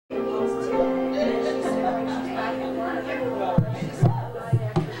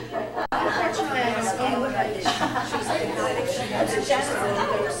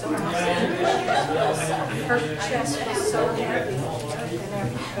Her chest was so heavy and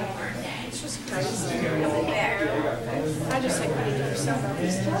everything. It's just crazy. I just think we need to do some of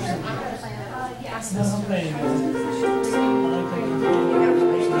these stuff.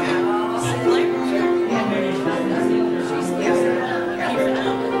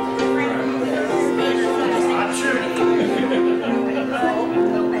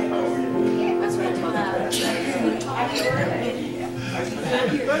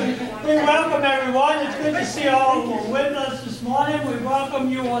 We welcome everyone. It's good to see all who are with us this morning. We welcome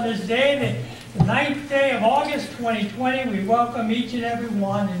you on this day, the 9th day of August 2020. We welcome each and every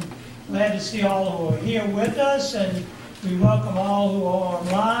one, and glad to see all who are here with us. And we welcome all who are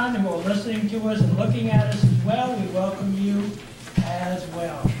online and who are listening to us and looking at us as well. We welcome you as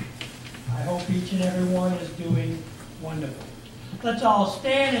well. I hope each and every one is doing wonderful. Let's all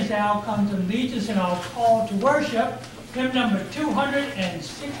stand as Al comes and leads us in our call to worship. Hymn number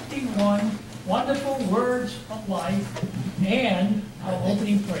 261, Wonderful Words of Life, and our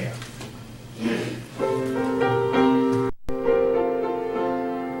opening prayer.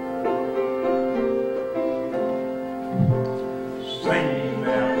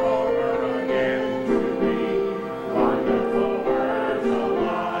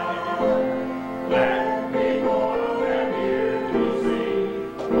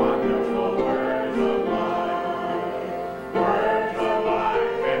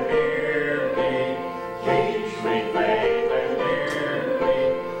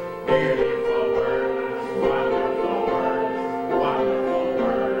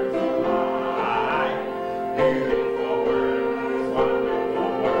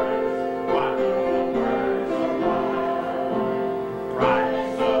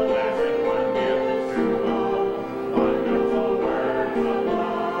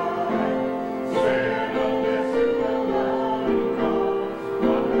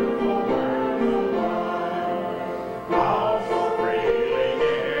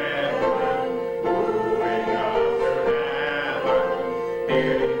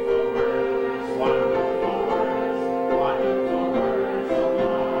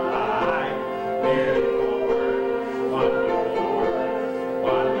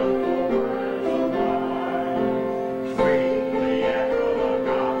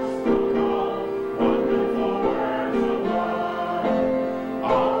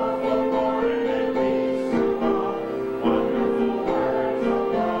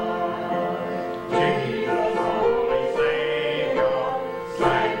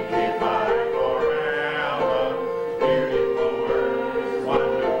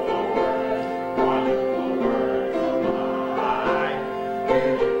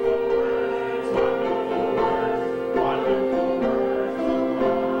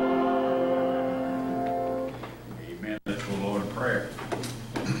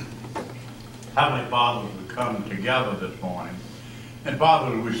 Heavenly Father, we come together this morning, and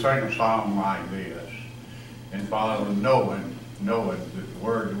Father, we sing a song like this, and Father, knowing that the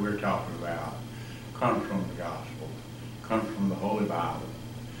word that we're talking about comes from the gospel, comes from the Holy Bible,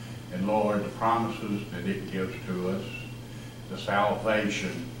 and Lord, the promises that it gives to us, the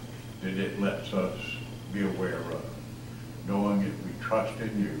salvation that it lets us be aware of, knowing that we trust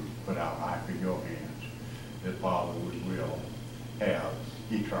in you, put our life in your hands, that Father, we will have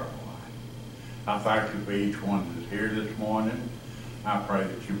eternal life. I thank you for each one that's here this morning. I pray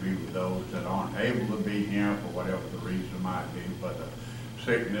that you be with those that aren't able to be here for whatever the reason might be, whether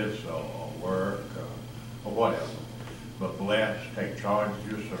sickness or work or whatever. But bless, take charge of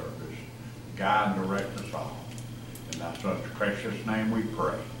your service, guide and direct us all. In thy son's precious name we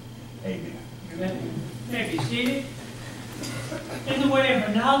pray. Amen. Amen. You may be seated. In the way of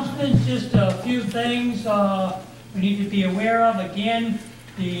announcements, just a few things we need to be aware of. Again,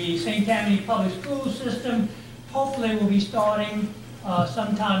 the St. Tammany Public School System hopefully will be starting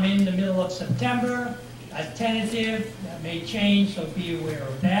sometime in the middle of September. That's tentative. That may change, so be aware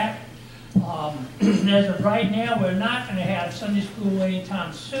of that. As of right now, we're not going to have Sunday school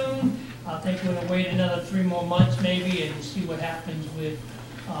anytime soon. I think we're going to wait another 3 more months maybe and see what happens with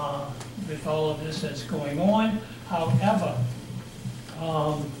all of this that's going on. However,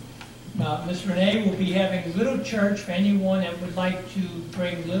 Ms. Renee will be having little church for anyone that would like to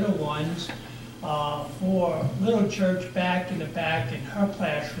bring little ones for little church back in the back in her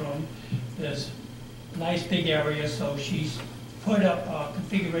classroom. There's a nice big area, so she's put up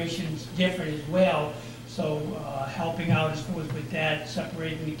configurations different as well. So helping out as far as with that,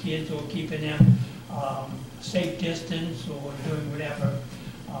 separating the kids or keeping them safe distance or doing whatever.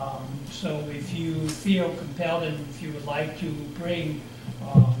 So if you feel compelled and if you would like to bring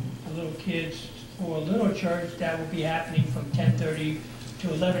the little kids for a little church, that will be happening from 10:30 to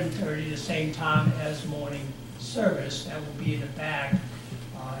 11:30, the same time as morning service. That will be in the back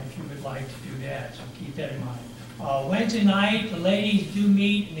if you would like to do that, so keep that in mind. Wednesday night, the ladies do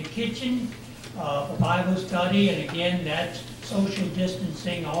meet in the kitchen for Bible study, and again, that's social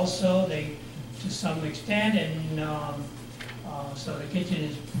distancing also, to some extent, and so the kitchen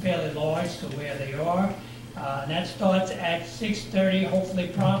is fairly large to where they are. And that starts at 6:30, hopefully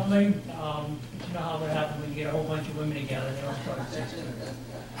promptly. But you know how it happens when you get a whole bunch of women together, they don't start at 6:30.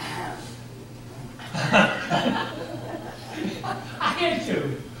 I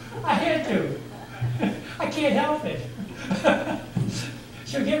had to. I can't help it.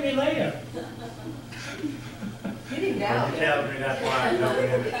 She'll get me later. Getting down. Tell me that's why I don't in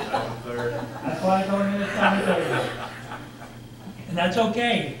at 7:30. That's why I don't end at 7:30. And that's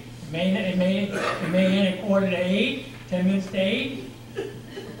okay. It may end at 7:45, 10 minutes to 8,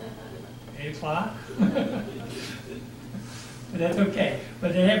 8 o'clock. But that's okay.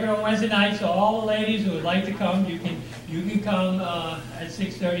 But they have it on Wednesday night, so all the ladies who would like to come, you can come at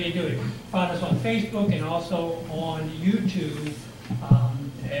 6:30 and do it. Find us on Facebook and also on YouTube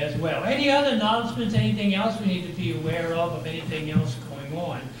as well. Any other announcements, anything else we need to be aware of anything else going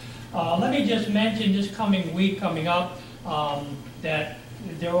on? Let me just mention this coming week coming up that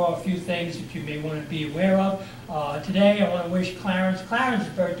there are a few things that you may want to be aware of. Today I want to wish Clarence's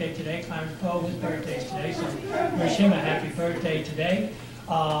birthday today. Clarence Poe, his birthday is today, so wish him a happy birthday today.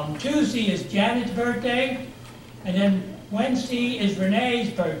 Tuesday is Janet's birthday, and then Wednesday is Renee's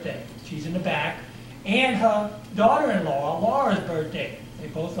birthday. She's in the back. And her daughter-in-law, Laura's birthday. They're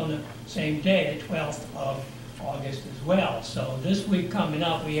both on the same day, the 12th of August as well. So this week coming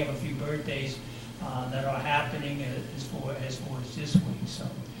up, we have a few birthdays that are happening as far as this week. So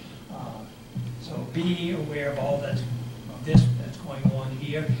be aware of all that's going on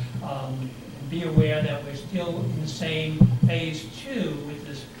here. And be aware that we're still in the same phase 2 with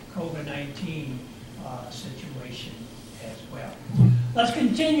this COVID-19 situation as well. Let's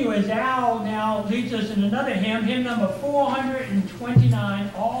continue as Al now leads us in another hymn, hymn number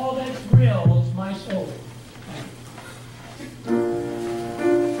 429, All That Thrills My Soul.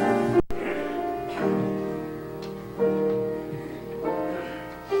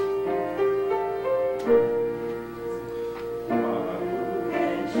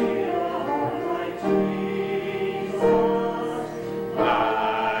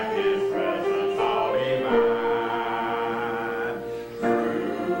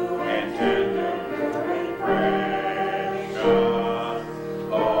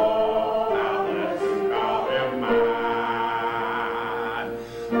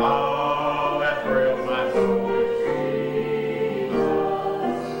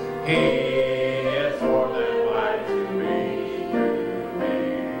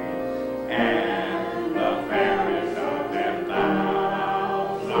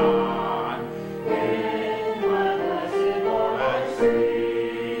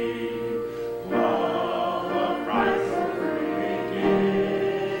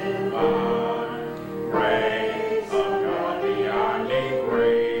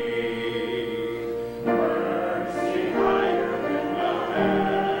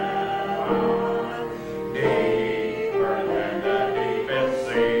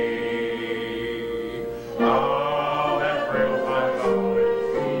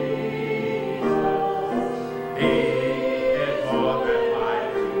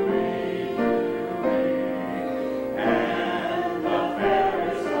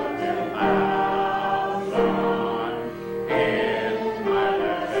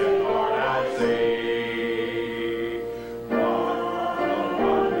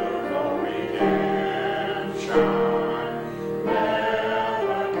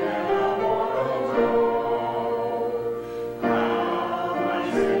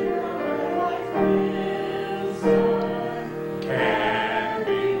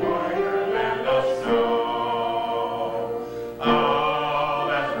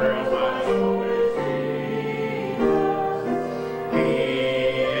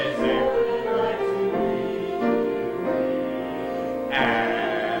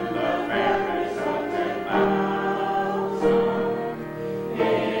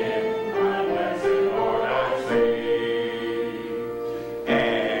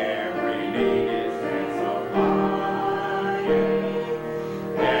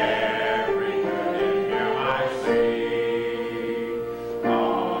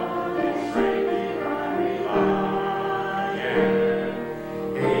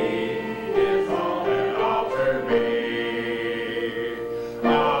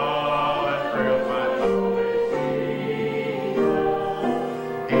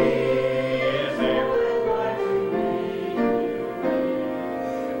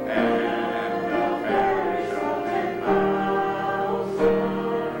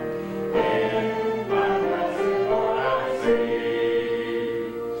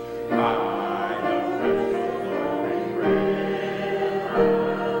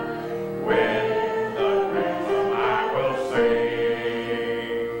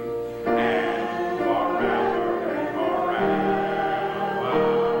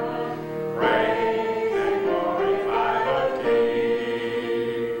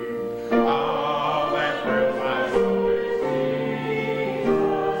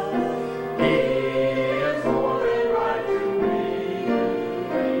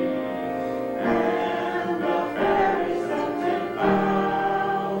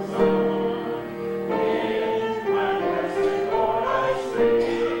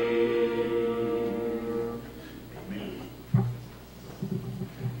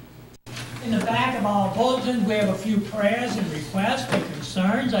 announcements, we have a few prayers and requests and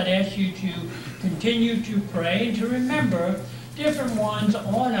concerns. I'd ask you to continue to pray and to remember different ones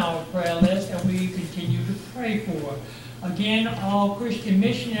on our prayer list that we continue to pray for. Again, all Christian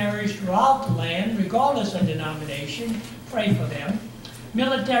missionaries throughout the land, regardless of denomination, pray for them.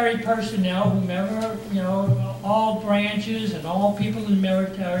 Military personnel, whomever, all branches and all people in the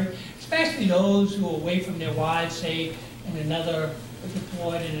military, especially those who are away from their wives, say, in another,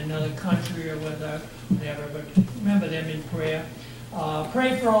 deployed in another country or whatever, but remember them in prayer.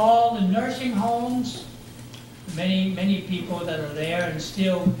 Pray for all the nursing homes, many people that are there and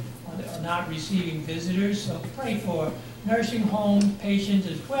still are not receiving visitors, so pray for nursing home patients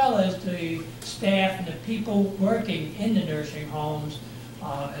as well as the staff and the people working in the nursing homes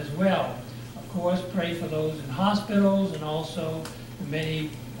as well. Of course, pray for those in hospitals and also the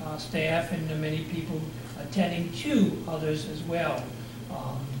many staff and the many people attending to others as well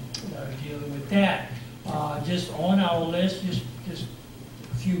that are dealing with that. Just on our list, just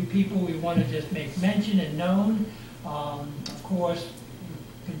a few people we want to just make mention and known. Of course,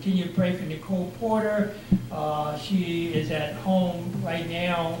 continue to pray for Nicole Porter. She is at home right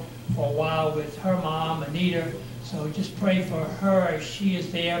now for a while with her mom, Anita. So just pray for her. She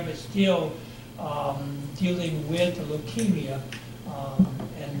is there, but still dealing with the leukemia,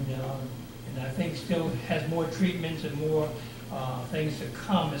 and I think still has more treatments and more things to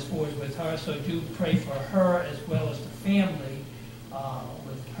come as far as with her. So do pray for her as well as the family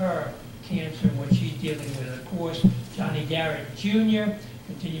with her cancer and what she's dealing with. Of course, Johnny Garrett Jr.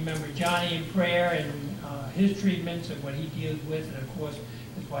 Continue to remember Johnny in prayer and his treatments and what he deals with, and of course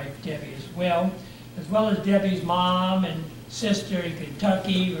his wife Debbie as well as Debbie's mom and sister in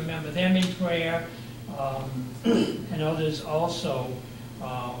Kentucky. Remember them in prayer, and others also.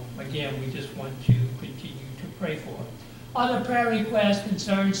 Again, we just want to continue to pray for. Other prayer requests,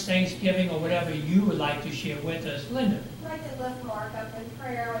 concerns, Thanksgiving, or whatever you would like to share with us, Linda. I'd like to lift Mark up in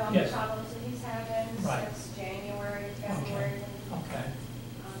prayer with all Yes. the problems that he's having since January, February. Okay.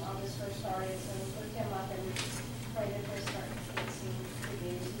 August first started, so lift him up and pray that they're starting to get some good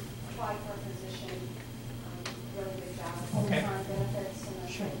news. Applied for a position, really good job. Okay. Full-time benefits, and I'm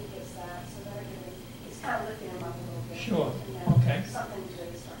Sure. sure he gets that, so that really, it's kind of lifting him up a little bit. Sure. And, Okay. something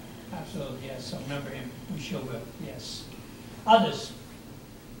good is starting to happen. Absolutely, yes. So remember him. We sure will. Yes. Others.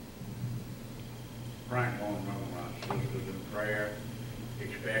 Frank won't know my sisters in prayer,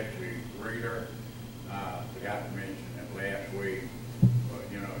 especially Rita. Forgot to mention that last week, but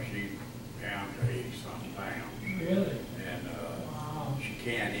she down to 80-something pounds. Really? And Wow. she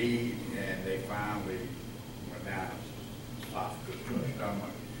can't eat, and they finally went down to esophagus to her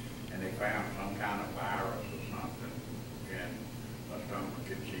stomach, and they found some kind of virus or something in her stomach,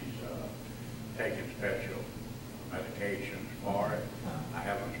 and she's taking special medications for it. I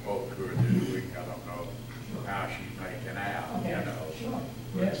haven't spoke to her this week. I don't know how she's making out, Okay. Sure.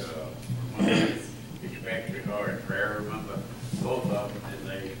 But, Yes. especially her and prayer, remember, both of them, and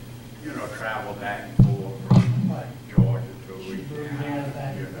they, travel back and forth from Right. Georgia to She moved Louisiana, down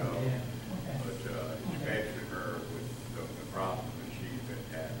back. you know. Yeah. Okay. But, especially her with the problem that she's been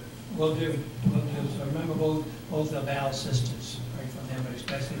having. Will do. So remember both of Val's sisters. Pray for them, but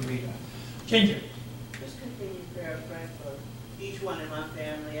especially Rita. Ginger. Just continue prayer, pray for each one in my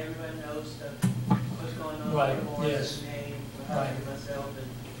family. Everyone knows what's going on Right, with Morris yes. and Nate, Right. and myself,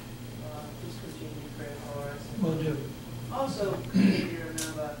 and just continue to pray for us. Will do. Also, continue to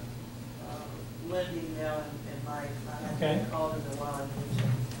remember Lindy, Nell, and Mike. I Okay. haven't called in a while, I need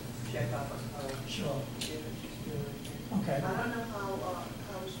to check up on her. Sure. See what she's doing. Okay. I don't know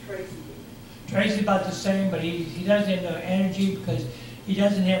how's Tracy doing. Tracy's about the same, but he doesn't have the energy because he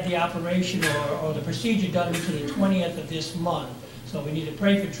doesn't have the operation or the procedure done until the 20th of this month. So we need to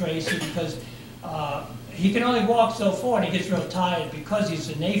pray for Tracy because he can only walk so far and he gets real tired because he's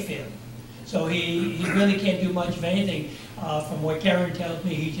an AFib. So he really can't do much of anything. From what Karen tells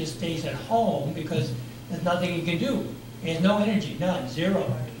me, he just stays at home because there's nothing he can do. He has no energy, none, zero.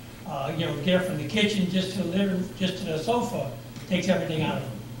 Get from the kitchen just to the living, just to the sofa, takes everything out of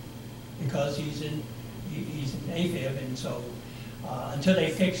him because he's an AFib, and so until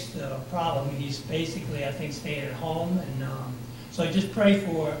they fix the problem, he's basically, I think, staying at home. And so just pray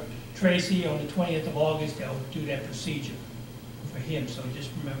for Tracy on the 20th of August. They'll do that procedure for him. So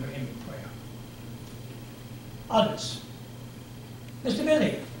just remember him in prayer. Others. Mr.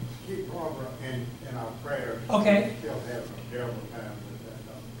 Billy. Keep Barbara in our prayers. Okay. She's still having a terrible time with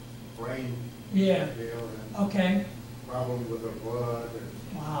that brain Yeah. deal and Okay. problems with her blood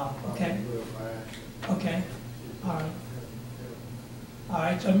and Wow. Okay. problems with her back. Okay. All right. All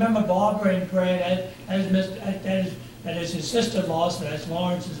right. So remember Barbara in prayer. That is that is his sister-in-law, so that's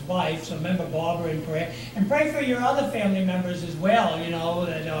Lawrence's wife. So remember Barbara in prayer. And pray for your other family members as well, you know,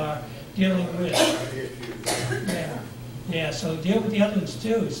 that are dealing with. Yeah, so deal with the other ones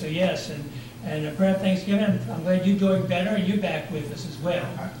too. So yes, and a prayer of thanksgiving. I'm glad you're doing better and you're back with us as well.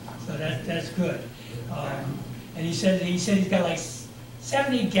 So that's good. And he said he's got like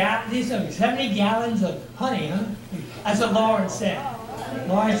 70 gallons of honey, huh? That's what Lawrence said.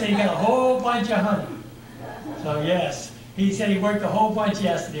 Lawrence said he got a whole bunch of honey. So yes, he said he worked a whole bunch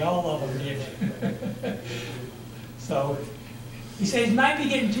yesterday, all of them did. So he said he might be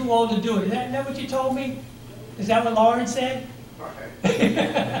getting too old to do it. Is that what you told me? Is that what Lawrence said?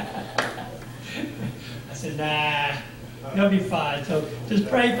 I said, nah, they'll be fine. So just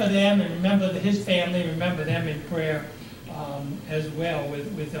pray for them and remember his family, remember them in prayer as well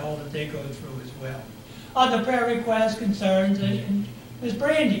with all that they go through as well. Other prayer requests, concerns, and Ms.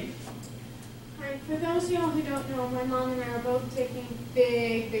 Brandy. Hi, for those of y'all who don't know, my mom and I are both taking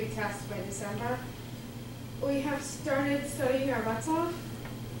big tests by December. We have started studying our butts off.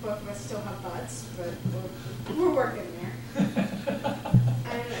 Both of us still have butts, but we're working there. And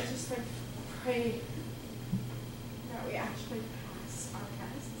I just like pray that we actually pass our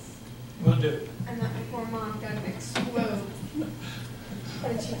tests. Will do. And that my poor mom doesn't explode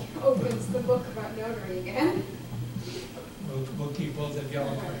when she opens the book about notary again. We'll keep both of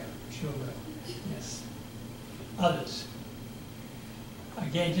y'all in prayer. Sure will. Yes. Others.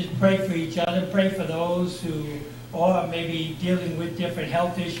 Again, just pray for each other. Pray for those who are maybe dealing with different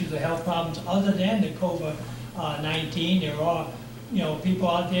health issues or health problems other than the COVID-19. There are, people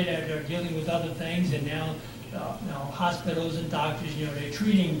out there that are dealing with other things, and now, hospitals and doctors, they're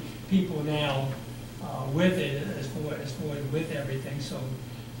treating people now with it as far as with everything. So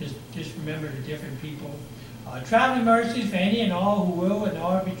just remember the different people. Traveling mercies for any and all who will and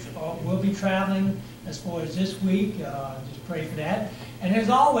will be traveling as far as this week. Just pray for that. And as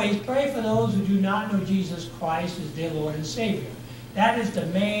always, pray for those who do not know Jesus Christ as their Lord and Savior. That is the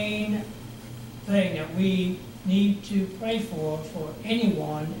main thing that we need to pray for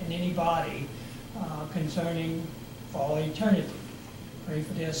anyone and anybody concerning for all eternity. Pray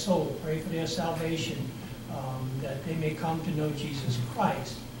for their soul, pray for their salvation, that they may come to know Jesus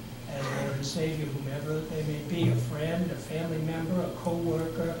Christ as Lord and Savior, whomever they may be, a friend, a family member, a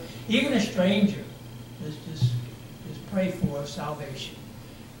co-worker, even a stranger. Just pray for salvation,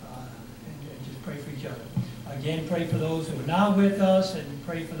 and just pray for each other. Again, pray for those who are not with us, and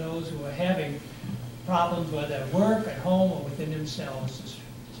pray for those who are having problems, whether at work, at home, or within themselves. Just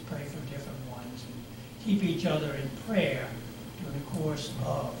pray for different ones. And keep each other in prayer during the course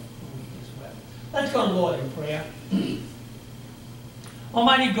of the week as well. Let's go to the Lord in prayer.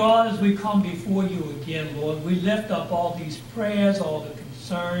 Almighty God, as we come before you again, Lord, we lift up all these prayers, all the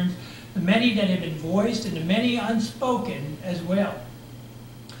concerns, the many that have been voiced and the many unspoken as well.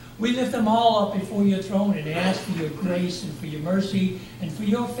 We lift them all up before your throne and ask for your grace and for your mercy and for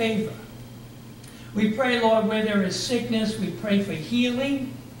your favor. We pray, Lord, where there is sickness, we pray for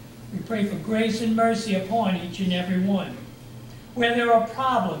healing. We pray for grace and mercy upon each and every one. Where there are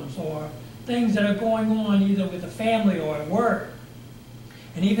problems or things that are going on either with the family or at work,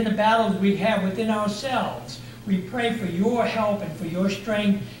 and even the battles we have within ourselves, we pray for your help and for your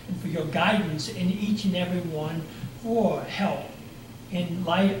strength and for your guidance in each and every one for help in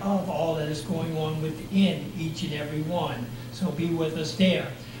light of all that is going on within each and every one. So be with us there.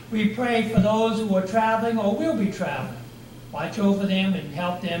 We pray for those who are traveling or will be traveling. Watch over them and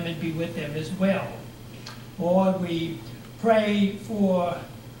help them and be with them as well. Lord, we pray for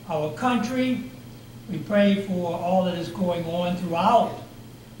our country. We pray for all that is going on throughout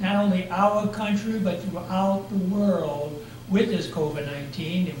not only our country, but throughout the world with this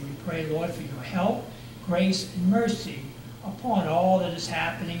COVID-19. And we pray, Lord, for your help, grace, and mercy upon all that is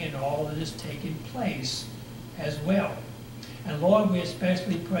happening and all that is taking place as well. And Lord, we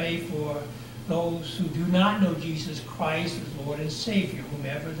especially pray for those who do not know Jesus Christ as Lord and Savior,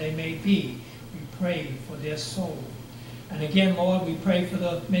 whomever they may be. We pray for their soul. And again, Lord, we pray for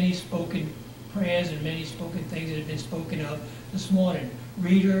the many spoken prayers and many spoken things that have been spoken of this morning.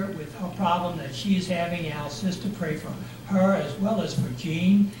 Rita, with her problem that she is having, our sister, pray for her as well as for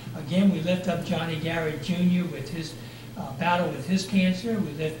Jean. Again, we lift up Johnny Garrett Jr. with his battle with his cancer.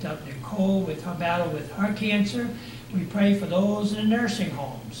 We lift up Nicole with her battle with her cancer. We pray for those in the nursing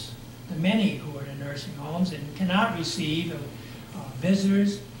homes, the many who are in the nursing homes and cannot receive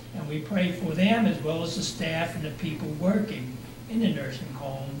visitors. And we pray for them as well as the staff and the people working in the nursing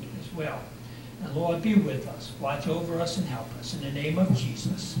home as well. And Lord, be with us. Watch over us and help us. In the name of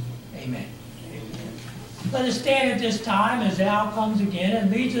Jesus, amen. Amen. Let us stand at this time as Al comes again and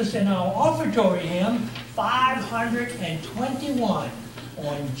leads us in our offertory hymn, 521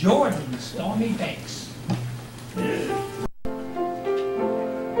 on Jordan's stormy banks.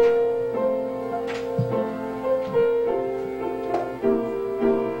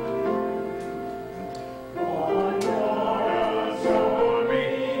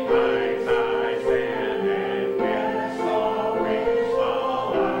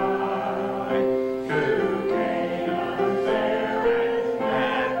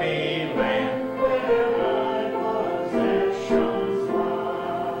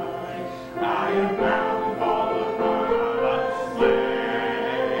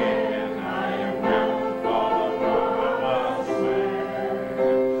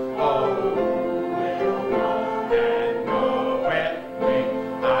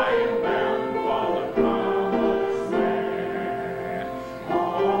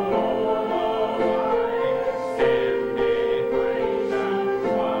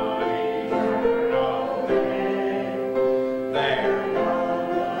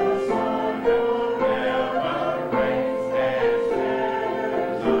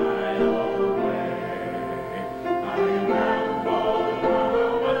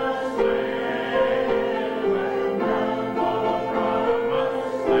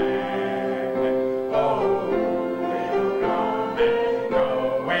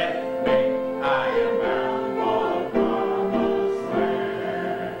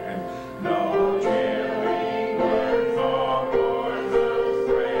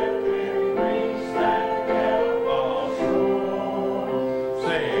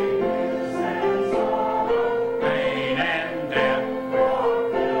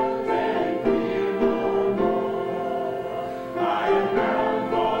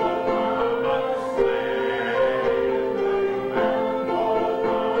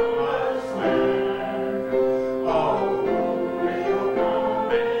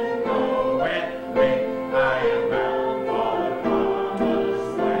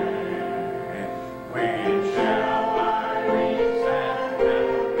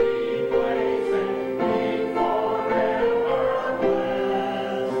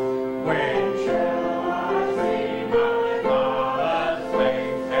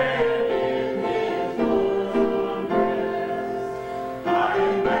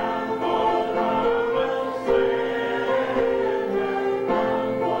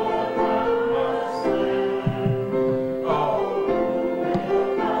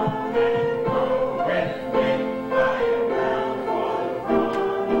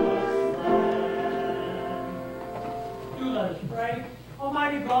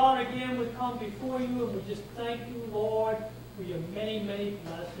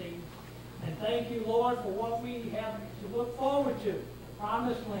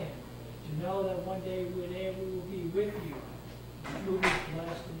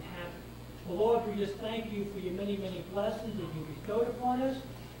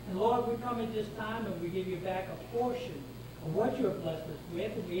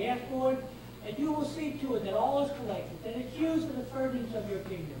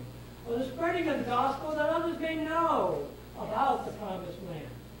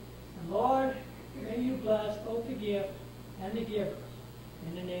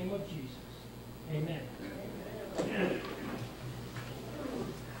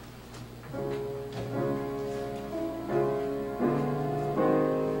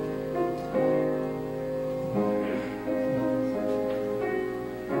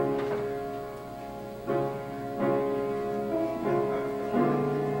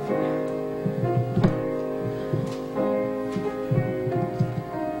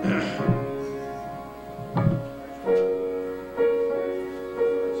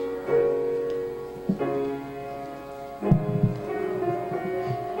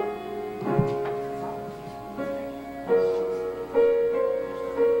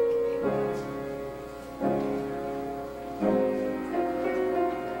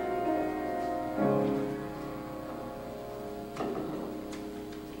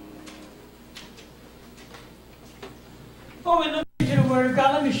 Before we look into the Word of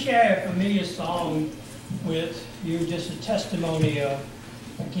God, let me share a familiar song with you, just a testimony of,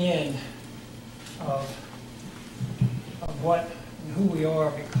 again, of what and who we are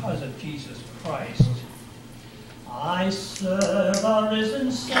because of Jesus Christ. I serve a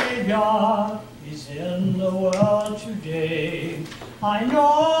risen Savior, He's in the world today. I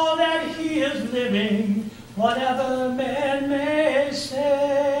know that He is living, whatever men may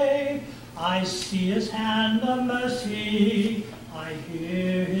say. I see His hand of mercy, I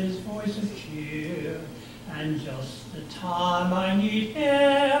hear His voice of cheer, and just the time I need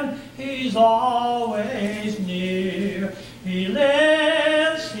Him, He's always near. He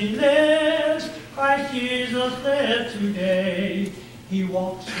lives, Christ Jesus. Jesus lives today. He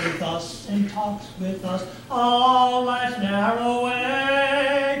walks with us and talks with us all life's narrow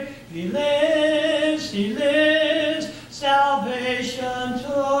way. He lives, salvation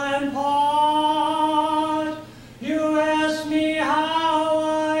to impart. You ask me how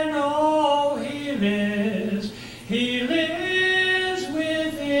I know He lives. He lives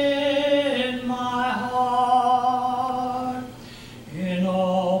within my heart. In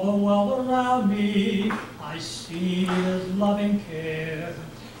all the world around me, I see His loving care.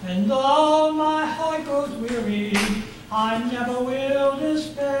 And though my heart grows weary, I never will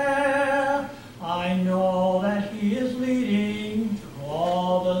despair. I know that He is leading through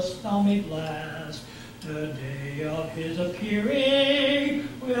all the stormy blast. The day of His appearing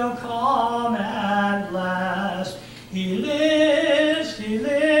will come at last. He lives,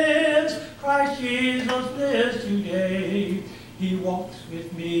 Christ Jesus lives today. He walks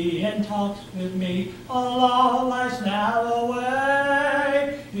with me and talks with me along life's narrow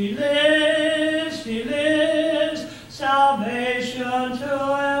way. He lives, salvation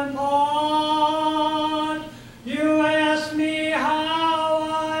to impart. You ask me how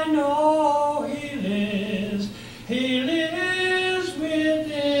I know He lives. He lives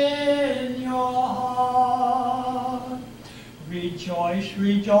within your heart. Rejoice,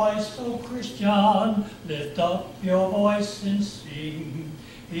 rejoice, O Christian, lift up your voice and sing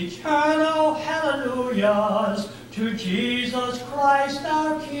eternal hallelujahs to Jesus Christ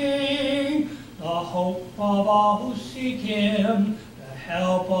our King, the hope of all who seek Him, the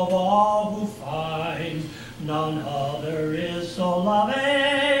help of all who find. None other is so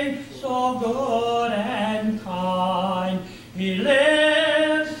loving, so good and kind. He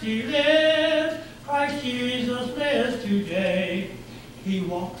lives, Christ Jesus lives today. He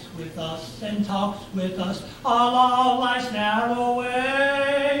walks with us and talks with us along life's narrow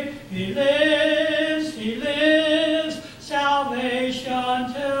way. He lives,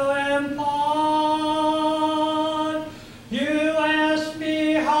 salvation to impart. You ask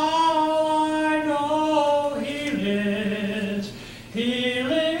me how I know He lives. He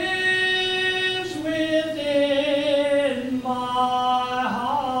lives within my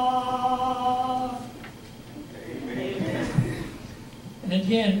heart. Amen. And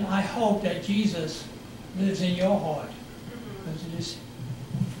again, I hope that Jesus lives in your heart, because it is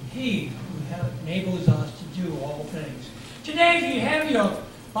He who enables us to do all things. Today, if you have your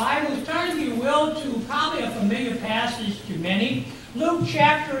Bibles, turn, if you will, to probably a familiar passage to many, Luke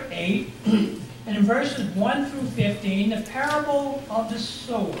chapter 8, and in verses 1 through 15, the parable of the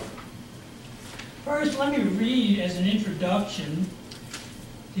sower. First, let me read as an introduction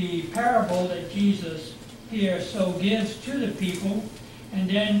the parable that Jesus here so gives to the people, and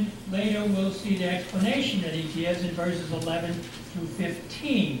then later we'll see the explanation that He gives in verses 11 through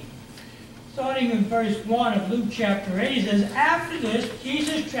 15. Starting in verse 1 of Luke chapter 8, he says, After this,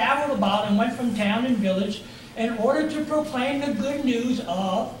 Jesus traveled about and went from town and village in order to proclaim the good news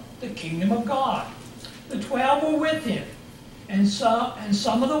of the kingdom of God. The 12 were with Him, and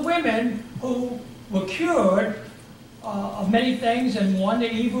some of the women who were cured of many things and won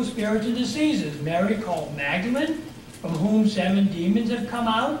the evil spirits and diseases. Mary called Magdalene, from whom 7 demons had come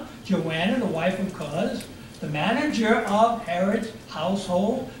out, Joanna, the wife of Cuz, the manager of Herod's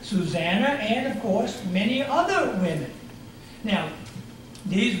household, Susanna, and of course many other women. Now,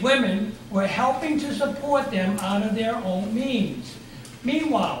 these women were helping to support them out of their own means.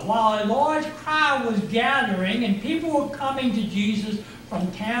 Meanwhile, while a large crowd was gathering and people were coming to Jesus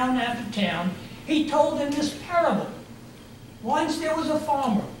from town after town, He told them this parable. Once there was a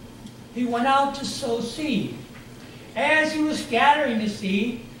farmer. He went out to sow seed. As he was scattering the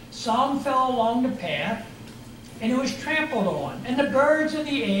seed, some fell along the path, and it was trampled on, and the birds of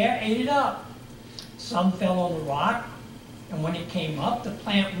the air ate it up. Some fell on the rock, and when it came up, the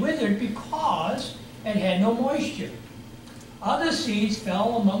plant withered because it had no moisture. Other seeds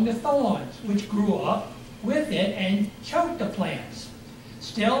fell among the thorns, which grew up with it and choked the plants.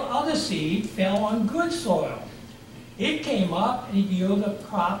 Still other seed fell on good soil. It came up and it yielded a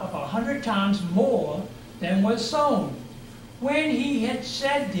crop of 100 times more than was sown. When He had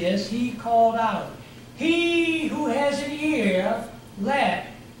said this, He called out, He who has an ear, let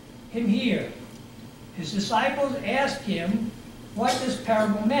him hear. His disciples asked Him what this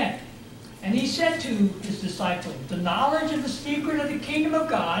parable meant. And He said to His disciples, The knowledge of the secret of the kingdom of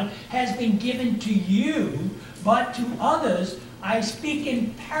God has been given to you, but to others I speak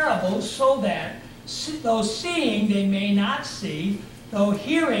in parables, so that though seeing they may not see, though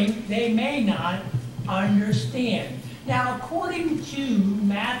hearing they may not understand. Now, according to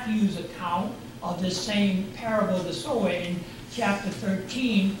Matthew's account of the same parable of the sower in chapter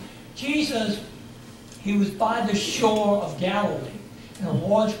 13, Jesus he was by the shore of Galilee, and a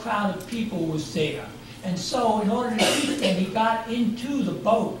large crowd of people was there. And so, in order to teach them, he got into the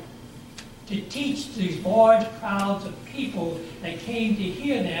boat to teach these large crowds of people that came to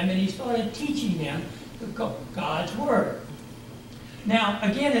hear them, and he started teaching them God's Word. Now,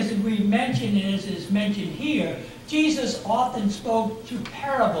 again, as we mentioned, and as is mentioned here, Jesus often spoke in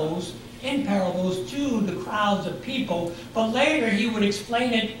parables to the crowds of people, but later he would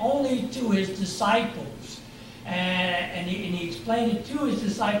explain it only to his disciples. And he explained it to his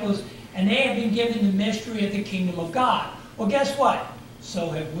disciples, and they have been given the mystery of the kingdom of God. Well, guess what? So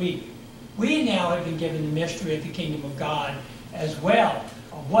have we. We now have been given the mystery of the kingdom of God as well,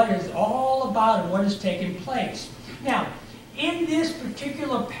 of what it's all about and what has taken place. Now, in this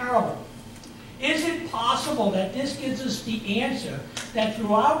particular parable, is it possible that this gives us the answer that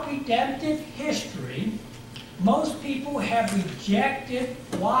throughout redemptive history, most people have rejected,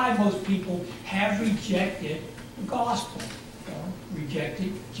 why most people have rejected the gospel, or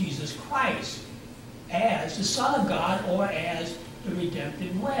rejected Jesus Christ as the Son of God or as the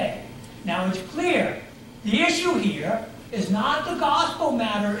redemptive way? Now it's clear, the issue here is not the gospel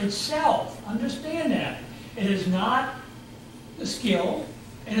matter itself. Understand that. It is not the skill,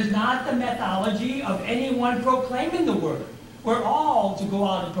 it is not the methodology of anyone proclaiming the word. We're all to go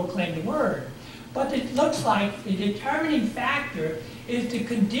out and proclaim the word. But it looks like the determining factor is the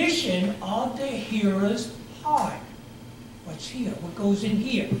condition of the hearer's heart. What's here? What goes in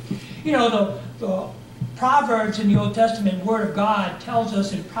here? You know, the Proverbs in the Old Testament Word of God tells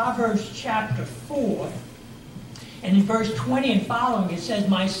us in Proverbs chapter 4, and in verse 20 and following, it says,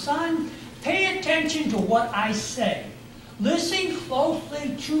 "My son, pay attention to what I say. Listen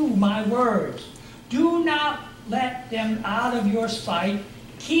closely to my words. Do not let them out of your sight.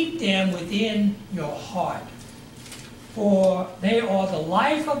 Keep them within your heart. For they are the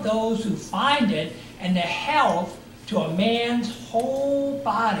life of those who find it, and the health to a man's whole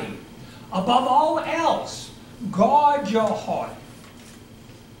body. Above all else, guard your heart."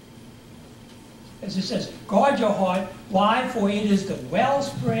 As it says, guard your heart. Why? For it is the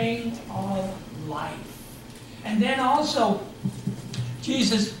wellspring of life. And then also,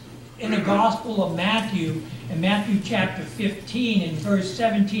 Jesus in the Gospel of Matthew, in Matthew chapter 15, in verse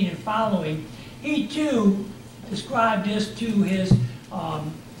 17 and following, he too described this to his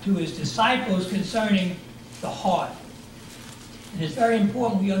disciples concerning the heart. And it's very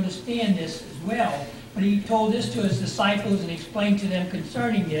important we understand this as well. But he told this to his disciples and explained to them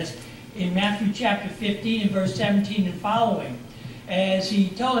concerning this in Matthew chapter 15 and verse 17 and following. As he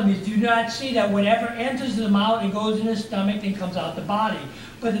told them, "Do not see that whatever enters the mouth and goes in the stomach and comes out the body.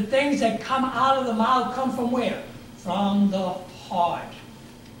 But the things that come out of the mouth come from where? From the heart."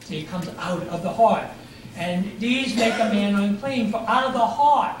 See, it comes out of the heart. "And these make a man unclean, for out of the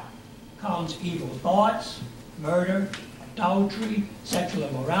heart comes evil thoughts, murder, adultery, sexual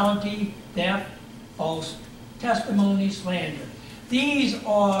immorality, theft, false testimony, slander. These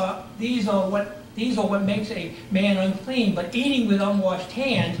are what makes a man unclean, but eating with unwashed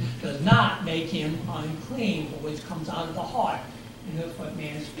hands does not make him unclean, for which comes out of the heart, and that's what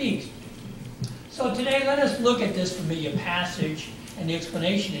man speaks." So today let us look at this familiar passage and the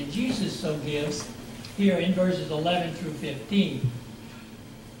explanation that Jesus so gives here in verses 11 through 15.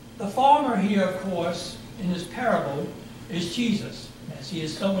 The farmer here, of course, in this parable is Jesus, as he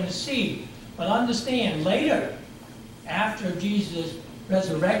is sowing a seed. But understand, later, after Jesus'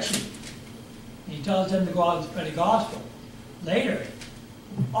 resurrection, he tells them to go out and spread the gospel. Later,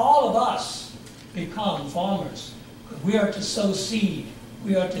 all of us become farmers. We are to sow seed.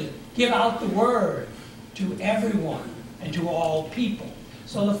 We are to give out the word to everyone and to all people.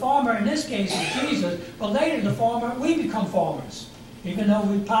 So the farmer in this case is Jesus, but later the farmer, we become farmers. Even though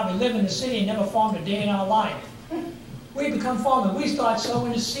we probably live in the city and never farmed a day in our life. We become farmers. We start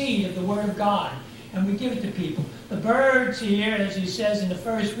sowing the seed of the Word of God, and we give it to people. The birds here, as he says in the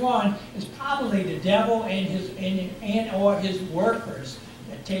first one, is probably the devil and or his workers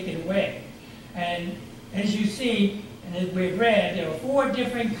that take it away. And as you see, and as we've read, there are 4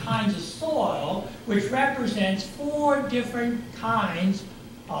 different kinds of soil, which represents 4 different kinds,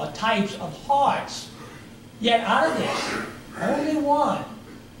 types of hearts. Yet out of this, only one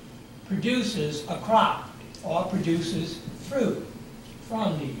produces a crop or produces fruit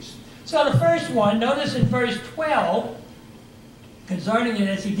from these. So the first one, notice in verse 12, concerning it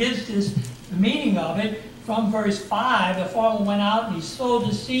as he gives this, the meaning of it, from verse 5, the farmer went out and he sowed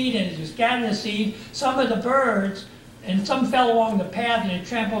the seed, and as he was scattering the seed, some of the birds, and some fell along the path and it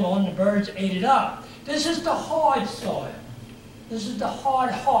trampled on, the birds ate it up. This is the hard soil. This is the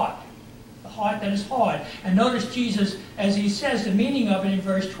hard heart. The heart that is hard. And notice Jesus, as he says the meaning of it in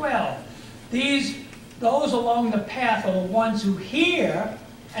verse 12. These those along the path are the ones who hear,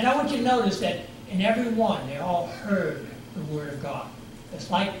 and I want you to notice that in every one, they all heard the word of God. It's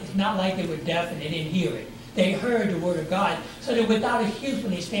not like they were deaf and they didn't hear it. They heard the word of God, so that without excuse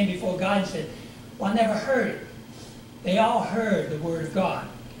when they stand before God and said, well, I never heard it. They all heard the word of God.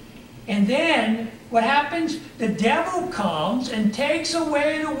 And then, what happens? The devil comes and takes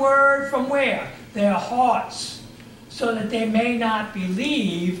away the word from where? Their hearts, so that they may not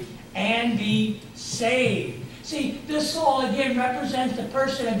believe and be saved. See, this all again represents the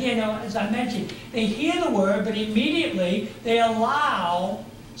person, again, as I mentioned, they hear the word, but immediately they allow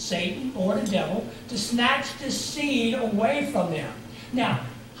Satan or the devil to snatch the seed away from them. Now,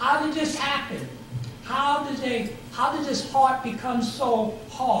 how did this happen? How did this heart become so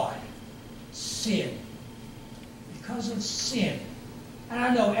hard? Sin. Because of sin. And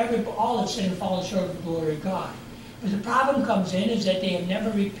I know all have sinned and fallen short of the glory of God. But the problem comes in is that they have never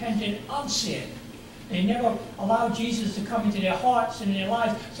repented of sin. They never allowed Jesus to come into their hearts and in their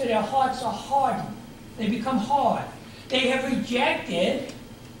lives, so their hearts are hardened. They become hard. They have rejected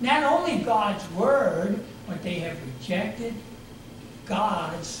not only God's word, but they have rejected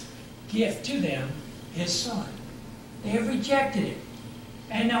God's gift to them, His Son. They have rejected it.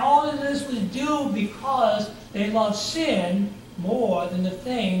 And all of this was due because they love sin more than the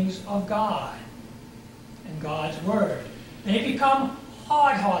things of God and God's word. They become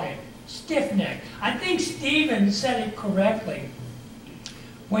hard-hearted, stiff-necked. I think Stephen said it correctly.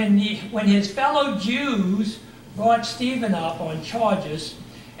 When his fellow Jews brought Stephen up on charges,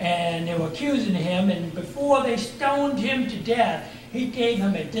 and they were accusing him, and before they stoned him to death, he gave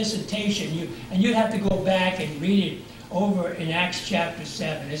him a dissertation. And you'd have to go back and read it over in Acts chapter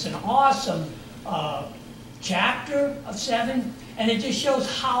 7. It's an awesome chapter of 7, and it just shows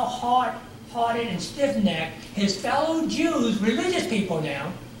how hard-hearted and stiff-necked his fellow Jews, religious people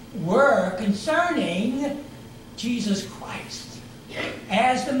now, were concerning Jesus Christ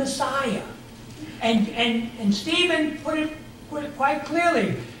as the Messiah. And Stephen put it quite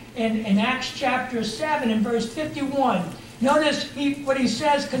clearly in Acts chapter 7 and verse 51. Notice what he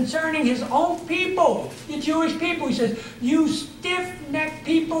says concerning his own people, the Jewish people. He says, you stiff-necked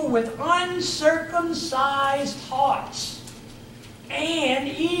people with uncircumcised hearts and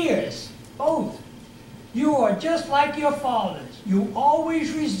ears, both. You are just like your fathers. You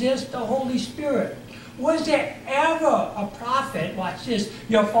always resist the Holy Spirit. Was there ever a prophet, watch this,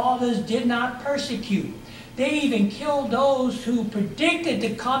 your fathers did not persecute? They even killed those who predicted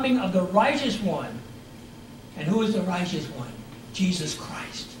the coming of the righteous one. And who is the righteous one? Jesus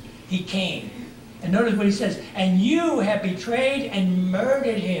Christ. He came. And notice what he says, and you have betrayed and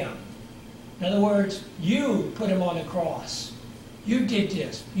murdered him. In other words, you put him on the cross. You did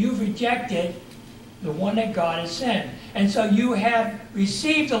this. You've rejected the one that God has sent. And so you have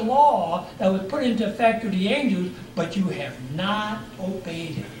received the law that was put into effect through the angels, but you have not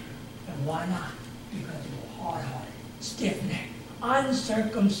obeyed it. And why not? Because you were hard-hearted, stiff-necked,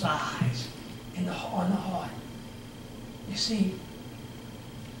 uncircumcised on the heart. You see?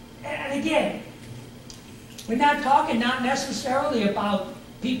 And again, we're not talking not necessarily about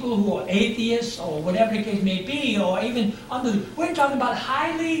people who are atheists or whatever the case may be, or even unbelievers. We're talking about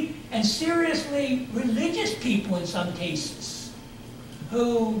highly and seriously religious people in some cases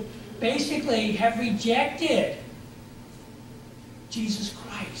who basically have rejected Jesus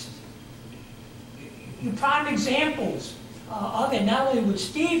Christ. You prime examples of it, not only with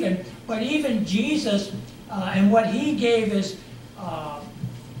Stephen, but even Jesus and what he gave us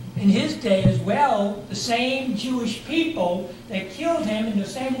in his day as well, the same Jewish people that killed him and the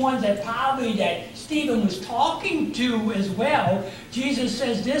same ones that probably that Stephen was talking to as well. Jesus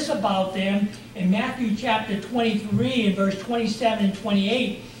says this about them in Matthew chapter 23 and verse 27 and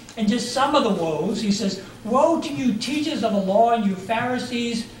 28. And just some of the woes, he says, woe to you teachers of the law and you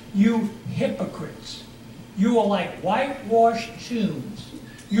Pharisees, you hypocrites. You are like whitewashed tombs.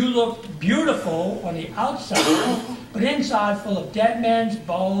 You look beautiful on the outside, but inside full of dead men's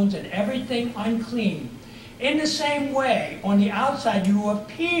bones and everything unclean. In the same way, on the outside you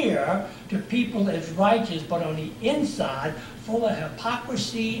appear to people as righteous, but on the inside full of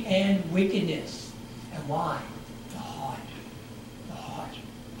hypocrisy and wickedness. And why? The heart. The heart.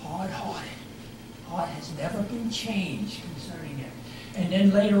 Hard-hearted. Heart has never been changed concerning it. And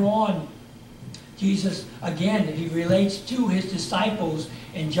then later on, Jesus, again, he relates to his disciples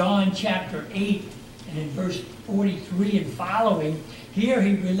in John chapter 8 and in verse 43 and following. Here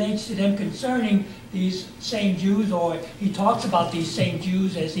he relates to them concerning these same Jews, or he talks about these same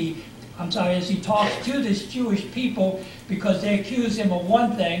Jews as he talks to this Jewish people because they accuse him of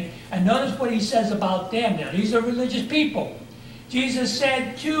one thing. And notice what he says about them now. These are religious people. Jesus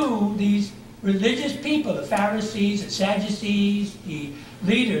said to these religious people, the Pharisees, the Sadducees, the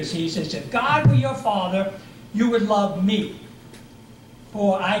leaders. He says, if God were your father, you would love me.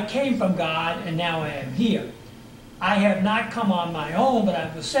 For I came from God, and now I am here. I have not come on my own, but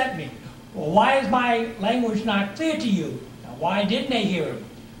I was sent me. Well, why is my language not clear to you? Now, why didn't they hear him?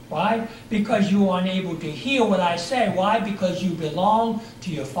 Why? Because you are unable to hear what I say. Why? Because you belong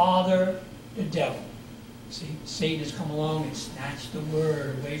to your father, the devil. See, Satan has come along and snatched the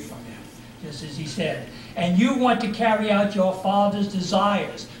word away from him, just as he said. And you want to carry out your father's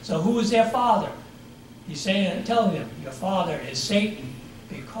desires. So who is their father? He's saying, telling them, your father is Satan,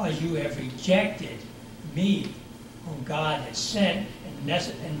 because you have rejected me, whom God has sent.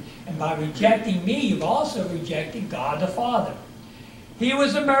 And by rejecting me, you've also rejected God the Father. He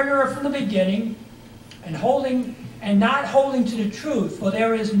was a murderer from the beginning, and not holding to the truth, for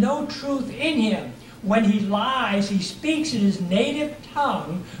there is no truth in him. When he lies, he speaks in his native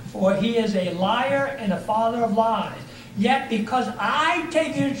tongue, for he is a liar and a father of lies. Yet because I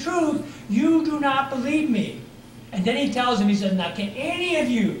take the truth, you do not believe me. And then he tells him, he says, now can any of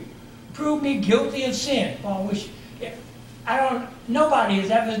you prove me guilty of sin? Well, nobody has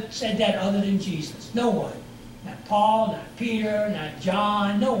ever said that other than Jesus. No one. Not Paul, not Peter, not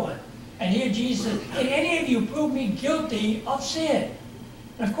John, no one. And here Jesus says, can any of you prove me guilty of sin?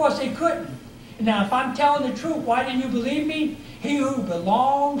 And of course they couldn't. Now if I'm telling the truth, why didn't you believe me? He who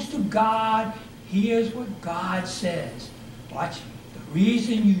belongs to God hears what God says. Watch. The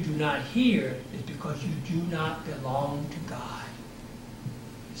reason you do not hear is because you do not belong to God.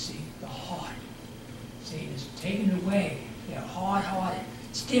 You see, the heart. Satan has taken away. They're hard-hearted,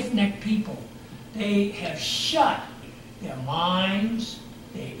 stiff-necked people. They have shut their minds,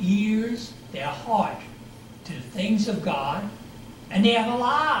 their ears, their heart to the things of God, and they have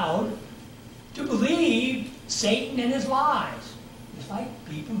allowed to believe Satan and his lies, just like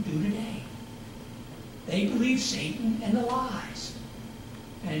people do today. They believe Satan and the lies,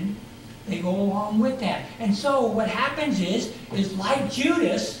 and they go along with that. And so what happens is like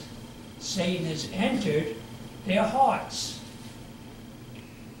Judas, Satan has entered their hearts.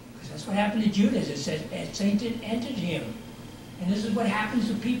 Because that's what happened to Judas. It says Satan entered him. And this is what happens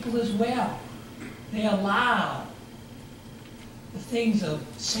to people as well. They allow the things of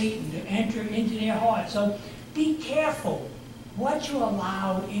Satan to enter into their heart. So be careful what you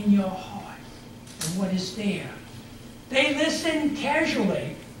allow in your heart and what is there. They listen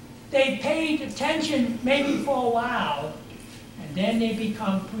casually. They paid attention maybe for a while, and then they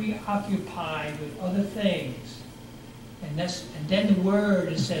become preoccupied with other things. And then the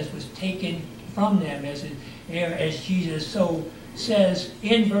word, it says, was taken from them, as Jesus so says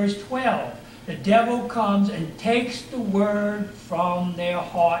in verse 12. The devil comes and takes the word from their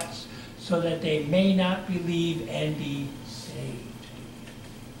hearts so that they may not believe and be saved.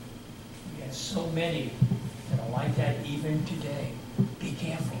 We have so many that are like that even today. Be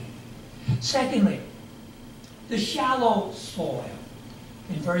careful. Secondly, the shallow soil.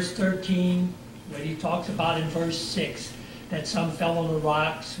 In verse 13, where he talks about in verse 6, that some fell on the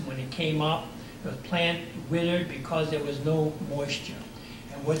rocks, and when it came up, the plant withered because there was no moisture.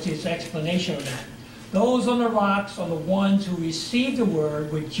 And what's his explanation of that? Those on the rocks are the ones who receive the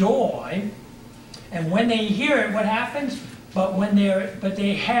word with joy, and when they hear it, what happens? But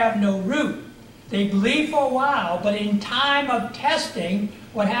they have no root. They believe for a while, but in time of testing,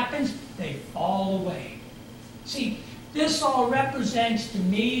 what happens? They fall away. See, this all represents to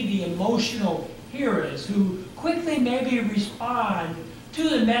me the emotional hearers who quickly maybe respond to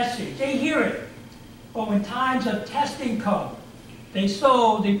the message. They hear it. But when times of testing come, they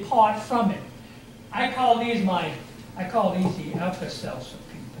so depart from it. I call these the Alka-Seltzer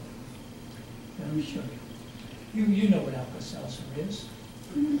people. Let me show you. You know what Alka-Seltzer is.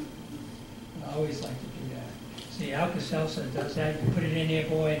 I always like to do that. See, Alka-Seltzer does that. You put it in there,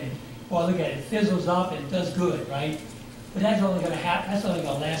 boy, and boy, look at it. It fizzles up and it does good, right? But that's only going to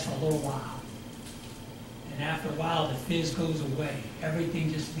last for a little while. And after a while, the fizz goes away.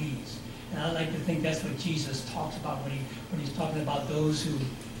 Everything just leaves. And I like to think that's what Jesus talks about when he's talking about those who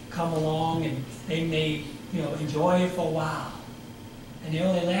come along and they may, enjoy it for a while. And they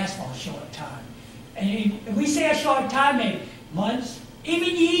only last for a short time. And if we say a short time, maybe months,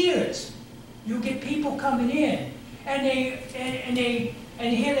 even years, you get people coming in. And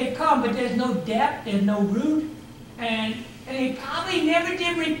here they come, but there's no depth, there's no root. And they probably never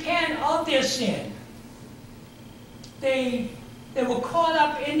did repent of their sin. They were caught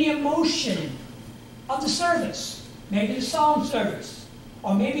up in the emotion of the service, maybe the song service,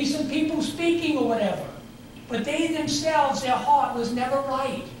 or maybe some people speaking or whatever. But they themselves, their heart was never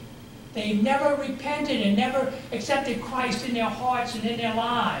right. They never repented and never accepted Christ in their hearts and in their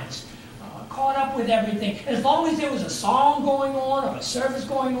lives. caught up with everything. As long as there was a song going on or a service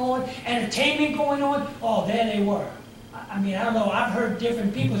going on, entertainment going on, oh, there they were. I mean, I don't know, I've heard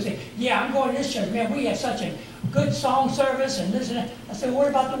different people say, yeah, I'm going to this church. Man, we had such a good song service and this and that. I said, what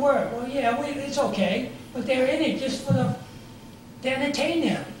about the word? Well, yeah, it's okay. But they're in it just to entertain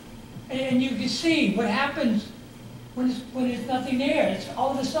them. And you can see what happens when there's nothing there. It's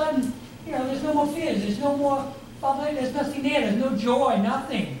all of a sudden, there's no more fears. There's no more bubbling. There's nothing there. There's no joy,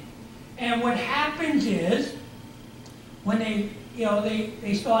 nothing. And what happens is when they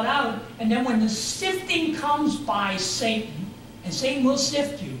start out, and then when the sifting comes by Satan, and Satan will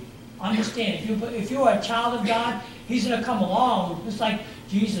sift you. Understand, if you're a child of God, he's going to come along, just like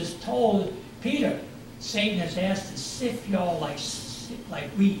Jesus told Peter, Satan has asked to sift y'all like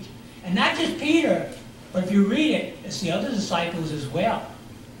wheat. And not just Peter, but if you read it, it's the other disciples as well.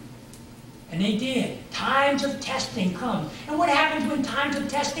 And they did. Times of testing comes. And what happens when times of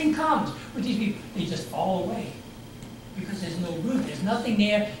testing comes with these people? They just fall away. Because there's no root. There's nothing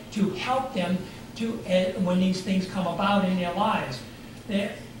there to help them when these things come about in their lives.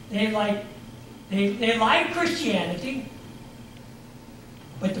 They like Christianity,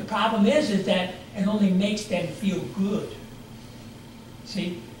 but the problem is that it only makes them feel good.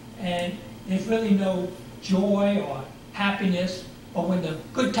 See? And there's really no joy or happiness, but when the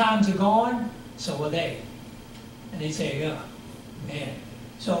good times are gone, so are they. And they say, oh, man.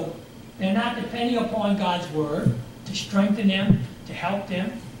 So they're not depending upon God's word to strengthen them, to help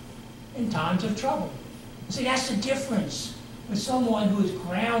them in times of trouble. See, that's the difference with someone who is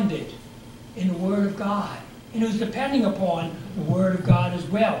grounded in the Word of God and who's depending upon the Word of God as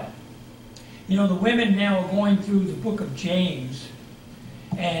well. The women now are going through the book of James.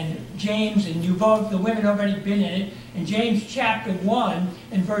 And James, and the women have already been in it. In James chapter 1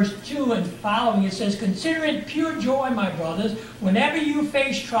 and verse 2 and following, it says, "Consider it pure joy, my brothers, whenever you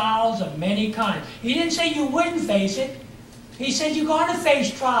face trials of many kinds." He didn't say you wouldn't face it. He said you're going to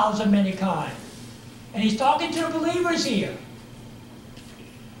face trials of many kinds. And he's talking to the believers here.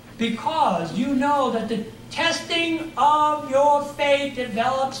 Because you know that the testing of your faith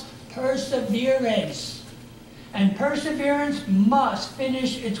develops perseverance. And perseverance must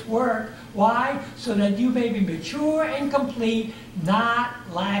finish its work. Why? So that you may be mature and complete, not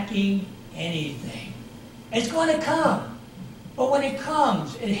lacking anything. It's going to come. But when it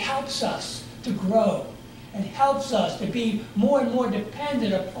comes, it helps us to grow. It helps us to be more and more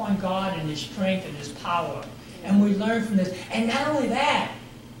dependent upon God and His strength and His power. And we learn from this. And not only that,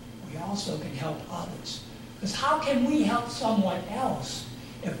 we also can help others. Because how can we help someone else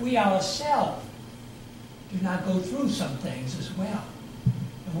if we ourselves do not go through some things as well?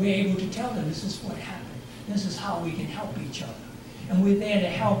 And we're able to tell them this is what happened. This is how we can help each other. And we're there to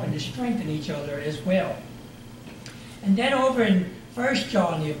help and to strengthen each other as well. And then over in 1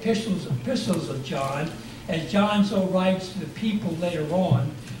 John, the epistles of John, as John so writes to the people later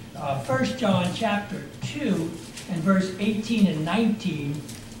on, 1 John chapter 2 and verse 18 and 19,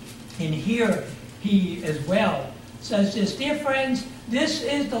 and here he as well says this, "Dear friends, this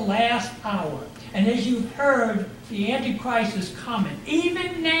is the last hour. And as you've heard, the Antichrist is coming.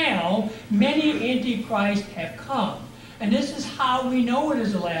 Even now, many Antichrists have come. And this is how we know it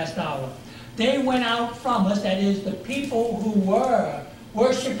is the last hour. They went out from us," that is, the people who were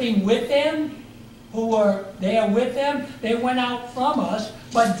worshiping with them, who were there with them, they went out from us,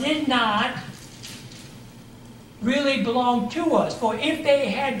 but did not really belong to us. For if they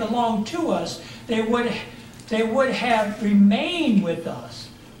had belonged to us, they would have remained with us.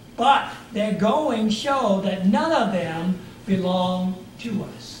 But their going showed that none of them belong to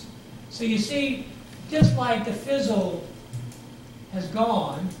us. So you see, just like the fizzle has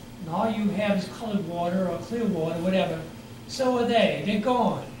gone, and all you have is colored water or clear water, whatever, so are they. They're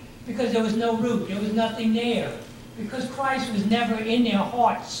gone. Because there was no root. There was nothing there. Because Christ was never in their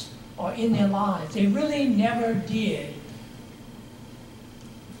hearts or in their lives. They really never did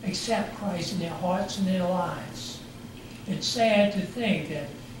accept Christ in their hearts and their lives. It's sad to think that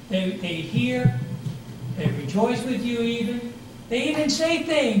they hear, they rejoice with you even. They even say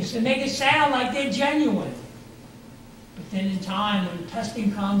things that make it sound like they're genuine. But then in time, when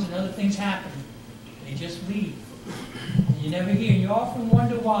testing comes and other things happen, they just leave. And you never hear. You often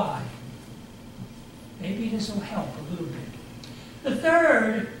wonder why. Maybe this will help a little bit. The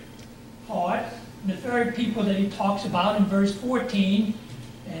third part, the third people that he talks about in verse 14,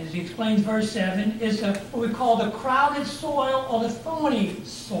 as he explains verse 7, is what we call the crowded soil or the thorny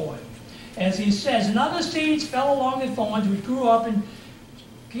soil. As he says, "And other seeds fell along the thorns which grew up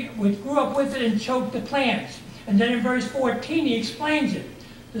with it and choked the plants." And then in verse 14 he explains it.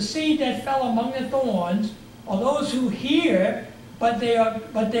 "The seed that fell among the thorns are those who hear, but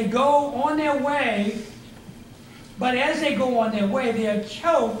they go on their way. But as they go on their way, they are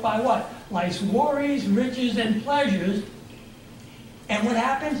choked by what? Life's worries, riches, and pleasures. And what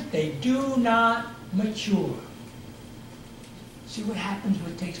happens? They do not mature. See what happens,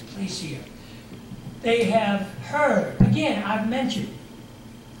 what takes place here. They have heard. Again, I've mentioned,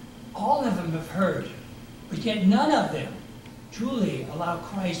 all of them have heard, but yet none of them truly allow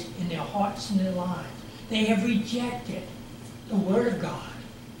Christ in their hearts and their lives. They have rejected the Word of God.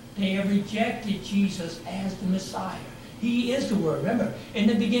 They have rejected Jesus as the Messiah. He is the Word. Remember, in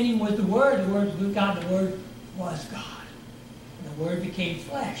the beginning was the Word was with God, the Word was God. And the Word became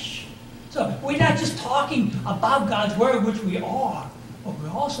flesh. So we're not just talking about God's Word, which we are, but we're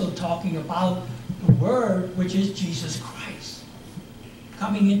also talking about the Word, which is Jesus Christ,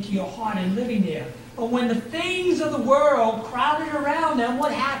 coming into your heart and living there. But when the things of the world crowded around them,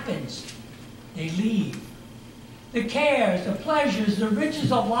 what happens? They leave. The cares, the pleasures, the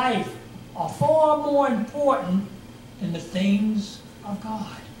riches of life are far more important than the things of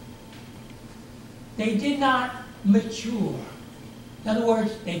God. They did not mature. In other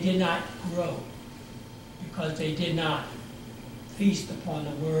words, they did not grow because they did not feast upon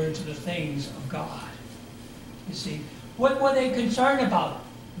the words of the things of God. You see, what were they concerned about?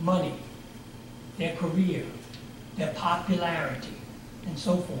 Money, their career, their popularity, and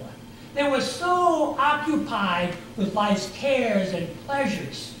so forth. They were so occupied with life's cares and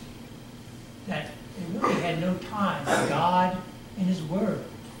pleasures that they really had no time for God and His Word,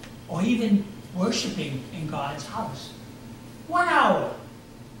 or even worshiping in God's house. 1 hour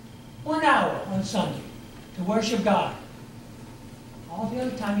on Sunday to worship God. All the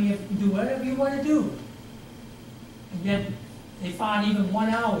other time you can do whatever you want to do. And yet they find even 1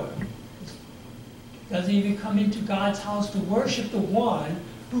 hour doesn't even come into God's house to worship the one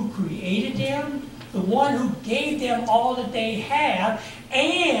who created them, the one who gave them all that they have,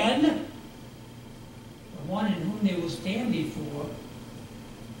 and the one in whom they will stand before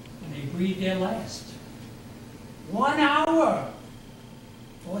when they breathe their last. 1 hour.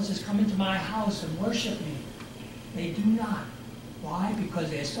 Lord says, come into my house and worship me. They do not. Why? Because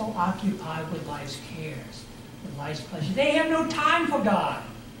they're so occupied with life's cares, with life's pleasure. They have no time for God.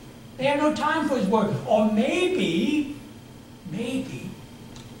 They have no time for His Word. Or maybe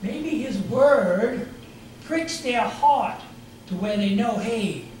His Word pricks their heart to where they know,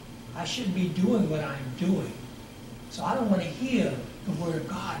 hey, I shouldn't be doing what I'm doing. So I don't want to hear the Word of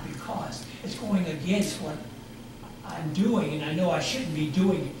God because it's going against what I'm doing, and I know I shouldn't be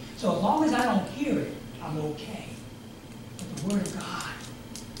doing it. So as long as I don't hear it, I'm okay. But the Word of God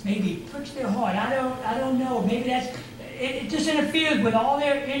maybe pricks their heart. I don't know. Maybe it just interferes with all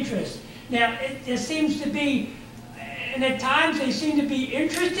their interests. Now, there seems to be, and at times they seem to be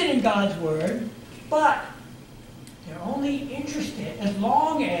interested in God's Word, but they're only interested as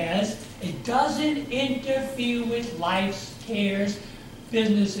long as it doesn't interfere with life's cares,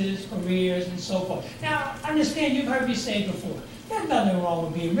 businesses, careers, and so forth. Now, understand, you've heard me say before, there's nothing wrong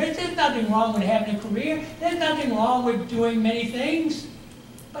with being rich, there's nothing wrong with having a career, there's nothing wrong with doing many things,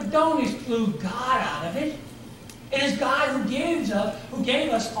 but don't exclude God out of it. It is God who gave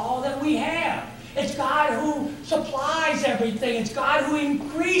us all that we have. It's God who supplies everything. It's God who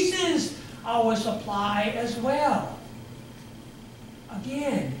increases our supply as well.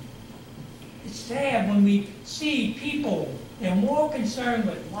 Again, it's sad when we see people, they're more concerned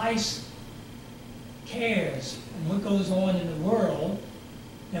with life's cares and what goes on in the world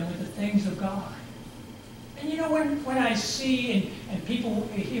than with the things of God. And you know, when I see, and people,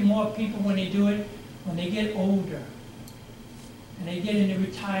 I hear more people when they do it, when they get older, and they get into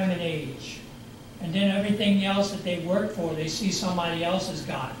retirement age, and then everything else that they work for, they see somebody else has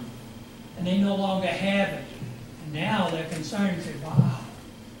gotten, and they no longer have it. And now they're concerned and say, wow,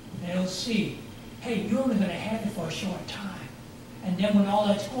 they don't see, hey, you're only going to have it for a short time. And then when all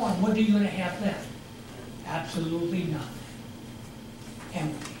that's gone, what are you going to have left? Absolutely nothing.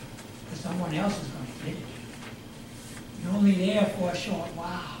 Empty. Because someone else is going to get it. You're only there for a short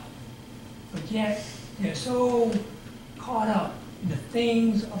while. But yet, they're so caught up in the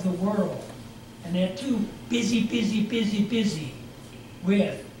things of the world. And they're too busy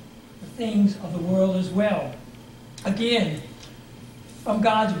with the things of the world as well. Again, from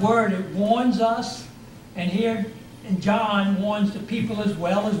God's Word, it warns us, and here and John warns the people as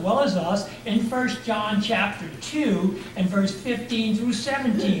well as us in 1 John chapter 2 and verse 15 through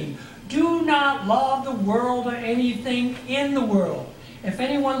 17. Do not love the world or anything in the world. If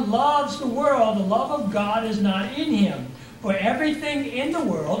anyone loves the world, the love of God is not in him. For everything in the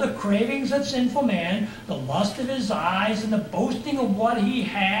world, the cravings of sinful man, the lust of his eyes, and the boasting of what he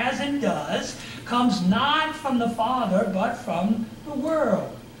has and does, comes not from the Father, but from the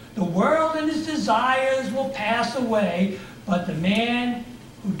world. The world and its desires will pass away, but the man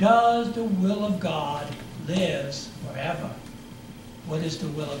who does the will of God lives forever. What is the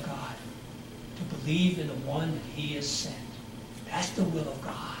will of God? To believe in the one that he has sent. That's the will of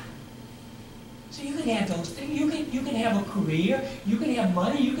God. So you can have those things. You can have a career. You can have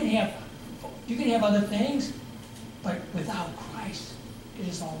money. You can have other things. But without Christ, it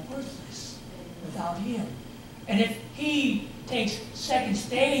is all worthless. Without him. And if he takes second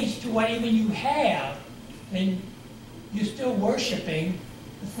stage to what even you have, then you're still worshiping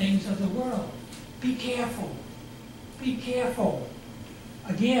the things of the world. Be careful. Be careful.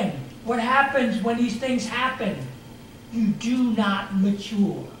 Again, what happens when these things happen? You do not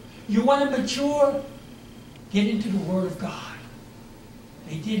mature. You want to mature? Get into the Word of God.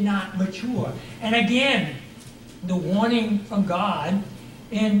 They did not mature. And again, the warning from God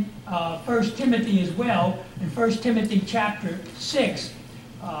in 1 Timothy as well, in 1 Timothy chapter 6,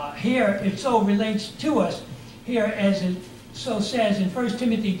 here it so relates to us, here as it so says in 1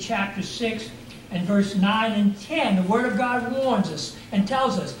 Timothy chapter 6 and verse 9 and 10, the Word of God warns us and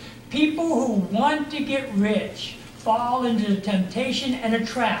tells us, people who want to get rich fall into temptation and a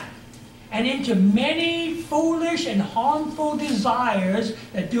trap, and into many foolish and harmful desires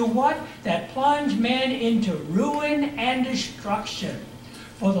that do what? That plunge men into ruin and destruction.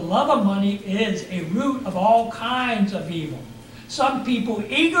 For the love of money is a root of all kinds of evil. Some people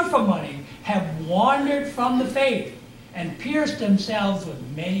eager for money have wandered from the faith and pierced themselves with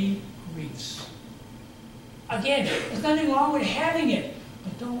many griefs. Again, there's nothing wrong with having it,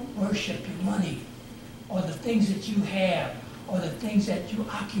 but don't worship your money or the things that you have or the things that you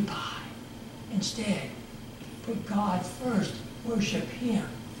occupy. Instead, put God first. Worship him.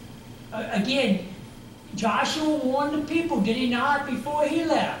 Again, Joshua warned the people, did he not, before he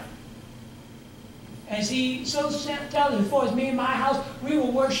left? As he so tells us, before it's me and my house, we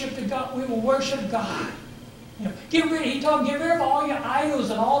will worship God. We will worship God. You know, he told them, get rid of all your idols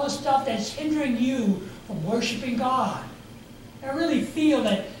and all the stuff that's hindering you from worshiping God. I really feel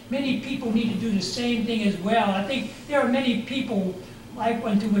that many people need to do the same thing as well. I think there are many people like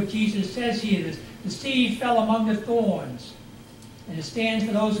unto what Jesus says here. The seed fell among the thorns. And it stands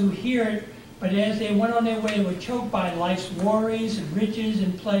for those who hear it, but as they went on their way, they were choked by life's worries and riches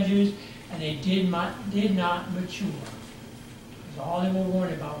and pleasures, and they did not mature. Because all they were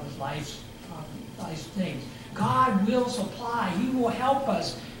worried about was life's things. God will supply. He will help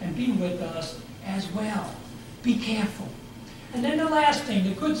us and be with us as well. Be careful. And then the last thing,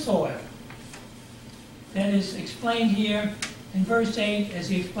 the good soil. That is explained here in verse 8, as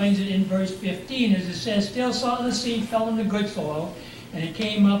he explains it in verse 15, as it says, still some of the seed fell in the good soil, and it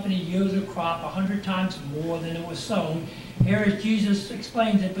came up and it yielded a crop 100 times more than it was sown. Here as Jesus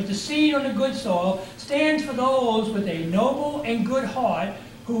explains it, but the seed on the good soil stands for those with a noble and good heart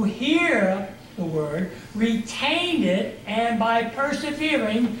who hear the word, retain it, and by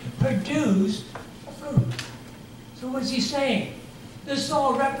persevering produce a fruit. So what's he saying? This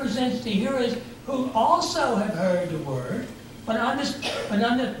soil represents the hearers who also have heard the word, but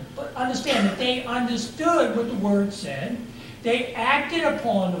understand that they understood what the word said, they acted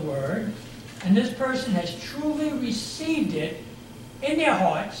upon the word, and this person has truly received it in their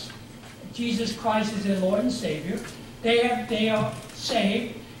hearts. Jesus Christ is their Lord and Savior. They are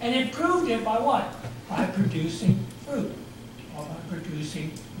saved, and it proved it by what? By producing fruit, or by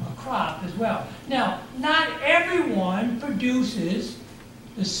producing a crop as well. Now, not everyone produces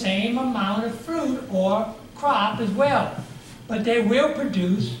the same amount of fruit or crop as well, but they will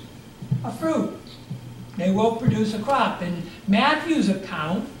produce a fruit. They will produce a crop. In Matthew's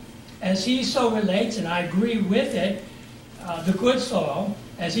account, as he so relates, and I agree with it, the good soil,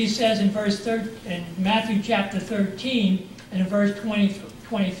 as he says in in Matthew chapter 13 and in verse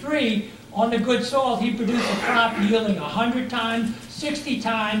 23, on the good soil he produced a crop yielding 100 times, 60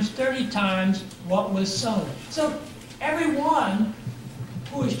 times, 30 times what was sown. So everyone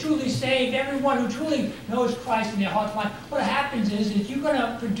who is truly saved, everyone who truly knows Christ in their heart's mind, what happens is you're going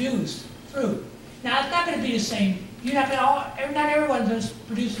to produce fruit. Now, it's not going to be the same. Not everyone's going to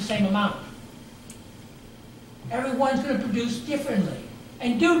produce the same amount. Everyone's going to produce differently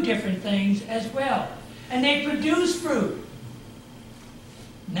and do different things as well. And they produce fruit,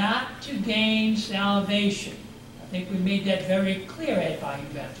 not to gain salvation. I think we made that very clear at Bayou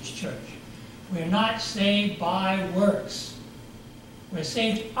Baptist Church. We're not saved by works. We're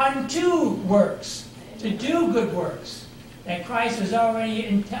saved unto works, to do good works that Christ has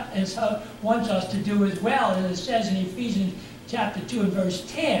already wants us to do as well, as it says in Ephesians chapter 2 and verse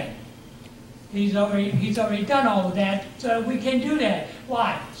 10. He's already done all of that, so we can do that.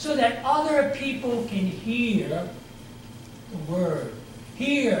 Why? So that other people can hear the Word,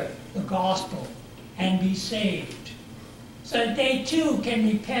 hear the gospel, and be saved, so that they too can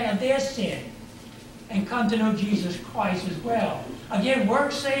repent of their sin and come to know Jesus Christ as well. Again,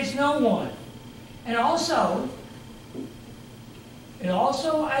 work saves no one. And also, it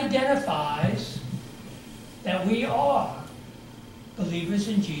also identifies that we are believers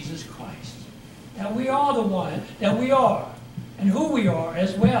in Jesus Christ. That we are the one, that we are, and who we are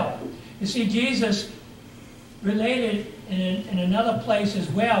as well. You see, Jesus related in another place as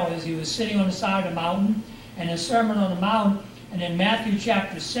well, as he was sitting on the side of the mountain, and a Sermon on the Mount, and in Matthew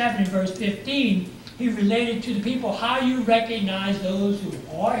chapter 7, verse 15, he related to the people how you recognize those who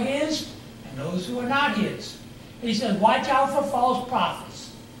are his and those who are not his. He says, watch out for false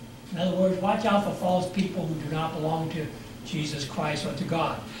prophets. In other words, watch out for false people who do not belong to Jesus Christ or to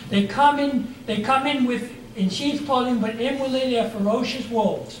God. They come in in sheep's clothing, but inwardly they are ferocious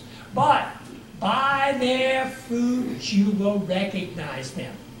wolves. But by their fruits you will recognize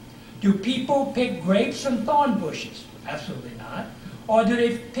them. Do people pick grapes from thorn bushes? Absolutely not. Or do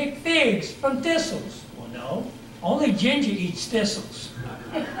they pick figs from thistles? Well, no. Only ginger eats thistles.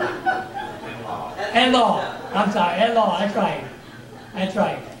 And law. I'm sorry, and law. That's right. That's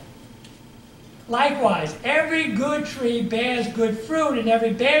right. Likewise, every good tree bears good fruit, and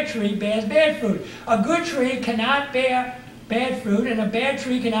every bad tree bears bad fruit. A good tree cannot bear bad fruit, and a bad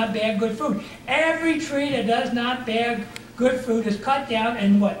tree cannot bear good fruit. Every tree that does not bear good fruit is cut down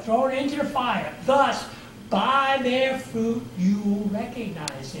and what? Thrown into the fire. Thus, by their fruit you will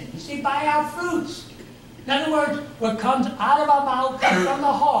recognize them. You see, by our fruits. In other words, what comes out of our mouth comes from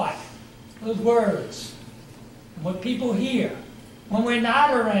the heart. Those words. And what people hear. When we're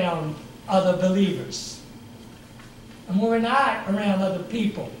not around other believers. And when we're not around other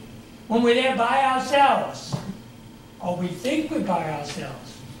people. When we're there by ourselves. Or we think we're by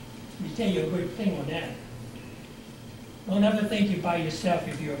ourselves. Let me tell you a good thing on that. Don't ever think you're by yourself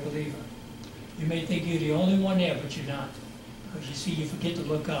if you're a believer. You may think you're the only one there, but you're not. Because you see, you forget to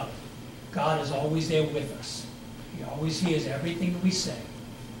look up. God is always there with us. He always hears everything that we say.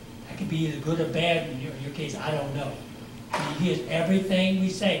 That could be either good or bad in your case, I don't know. But he hears everything we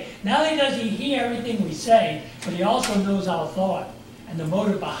say. Not only does he hear everything we say, but he also knows our thought and the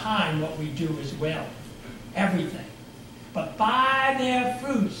motive behind what we do as well. Everything. But by their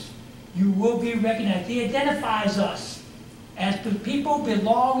fruits, you will be recognized. He identifies us as the people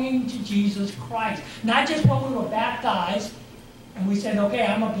belonging to Jesus Christ. Not just when we were baptized and we said, okay,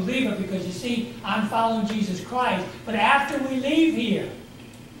 I'm a believer because you see, I'm following Jesus Christ. But after we leave here,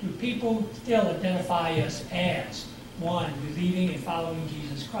 do people still identify us as one believing and following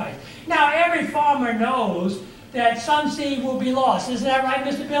Jesus Christ? Now, every farmer knows that some seed will be lost. Isn't that right,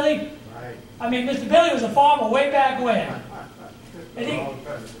 Mr. Billy? Right. I mean, Mr. Billy was a farmer way back when. And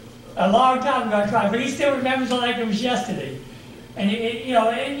a long time ago, I tried, but he still remembers it like it was yesterday.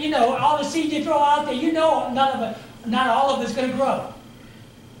 And all the seed you throw out there, not all of it's going to grow.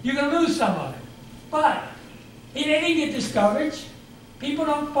 You're going to lose some of it. But they didn't get discouraged.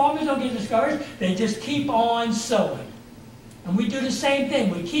 Farmers don't get discouraged. They just keep on sowing. And we do the same thing.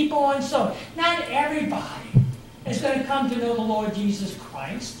 We keep on sowing. Not everybody is going to come to know the Lord Jesus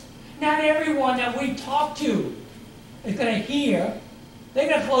Christ. Not everyone that we talk to is going to hear. They're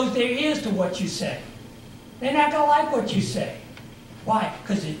going to close their ears to what you say. They're not going to like what you say. Why?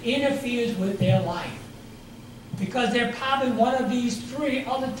 Because it interferes with their life. Because they're probably one of these three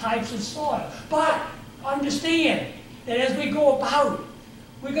other types of soil. But understand that as we go about,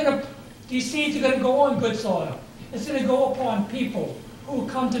 these seeds are going to go on good soil. It's going to go upon people who will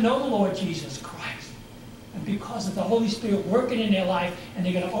come to know the Lord Jesus Christ. And because of the Holy Spirit working in their life, and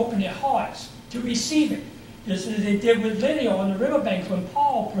they're going to open their hearts to receive it. Just as they did with Lydia on the riverbanks when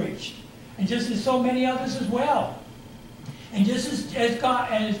Paul preached. And just as so many others as well. And just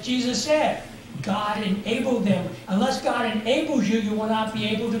as Jesus said, God enabled them. Unless God enables you, you will not be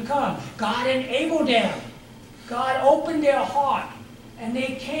able to come. God enabled them. God opened their heart. And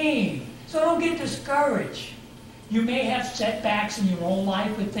they came. So don't get discouraged. You may have setbacks in your own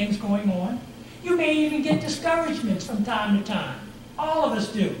life with things going on. You may even get discouragements from time to time. All of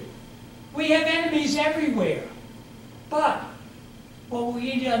us do. We have enemies everywhere. But what we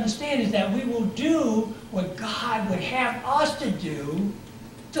need to understand is that we will do what God would have us to do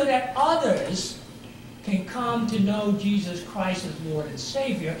so that others can come to know Jesus Christ as Lord and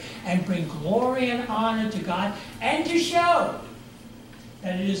Savior and bring glory and honor to God and to show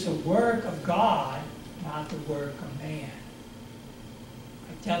that it is the work of God, not the work of man.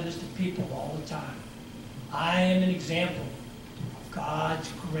 I tell this to people all the time. I am an example of God's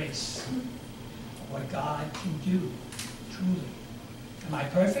grace, of what God can do, truly. Am I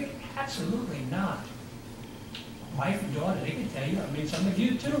perfect? Absolutely not. wife and daughter, they can tell you. I mean, some of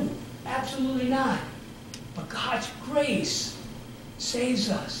you too. Absolutely not. But God's grace saves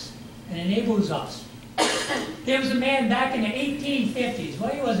us and enables us. There was a man back in the 1850s.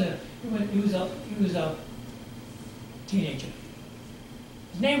 Well, he was a teenager.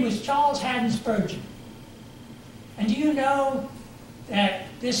 His name was Charles Haddon Spurgeon. And do you know that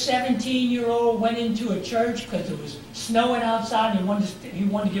this 17-year-old went into a church because it was snowing outside and he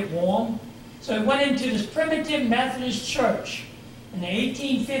wanted to get warm? So he went into this primitive Methodist church in the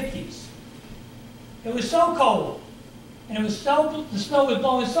 1850s. It was so cold, and the snow was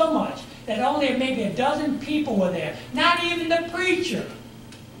blowing so much that only maybe a dozen people were there. Not even the preacher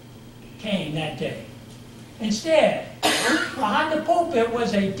came that day. Instead, behind the pulpit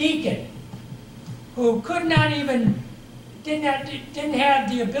was a deacon who didn't have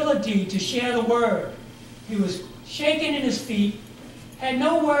the ability to share the word. He was shaking in his feet, had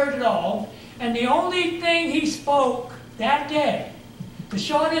no word at all, and the only thing he spoke that day, the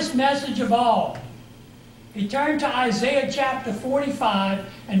shortest message of all, he turned to Isaiah chapter 45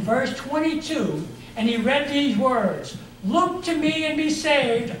 and verse 22, and he read these words, "Look to me and be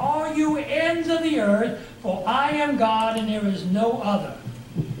saved, all you ends of the earth, for I am God and there is no other."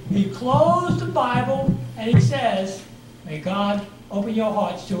 He closed the Bible and he says, "May God open your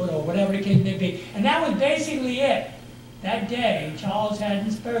hearts to it," or whatever the case may be. And that was basically it. That day, Charles Haddon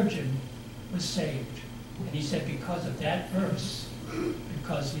Spurgeon was saved. And he said because of that verse,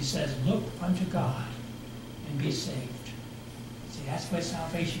 because he says, "Look unto God and be saved." See, that's where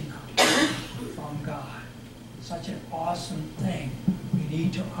salvation comes from God. Such an awesome thing we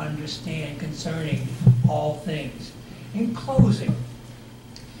need to understand concerning all things. In closing,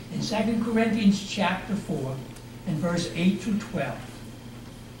 in 2 Corinthians chapter 4 and verse 8 through 12,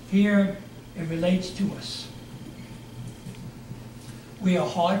 here it relates to us. We are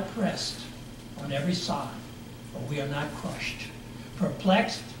hard pressed on every side, but we are not crushed.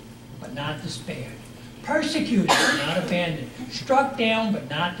 Perplexed, but not despaired. Persecuted, but not abandoned. Struck down, but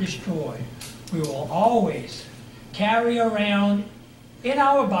not destroyed. We will always carry around in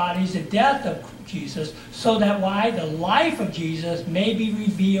our bodies the death of Jesus, so that the life of Jesus may be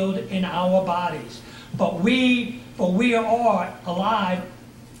revealed in our bodies. For we who are alive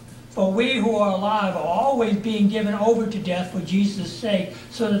are always being given over to death for Jesus' sake,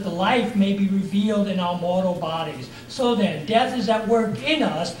 so that the life may be revealed in our mortal bodies. So then, death is at work in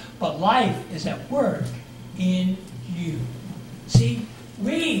us, but life is at work in you. See,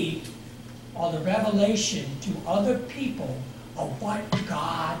 we are the revelation to other people of what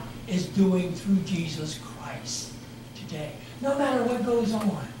God is doing through Jesus Christ today. No matter what goes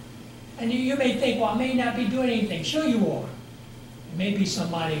on. And you may think, well, I may not be doing anything. Sure you are. It may be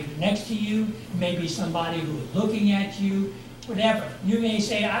somebody next to you. It may be somebody who is looking at you. Whatever. You may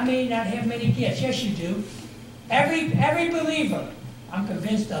say, I may not have many gifts. Yes, you do. Every believer, I'm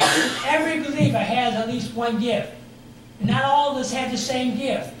convinced of it, every believer has at least one gift. And not all of us have the same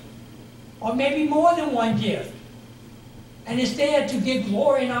gift. Or maybe more than one gift. And it's there to give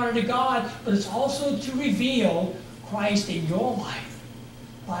glory and honor to God, but it's also to reveal Christ in your life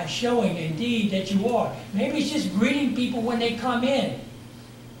by showing indeed that you are. Maybe it's just greeting people when they come in.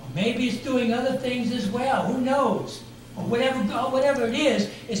 Or maybe it's doing other things as well. Who knows? Or whatever it is,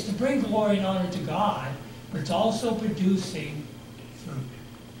 it's to bring glory and honor to God, but it's also producing fruit.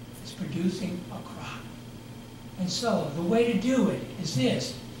 It's producing a crop. And so the way to do it is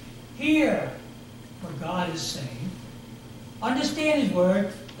this. Hear what God is saying. Understand His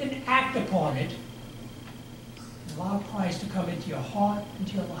Word, then act upon it. Allow Christ to come into your heart,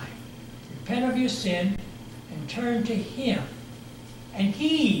 into your life. Repent of your sin and turn to Him. And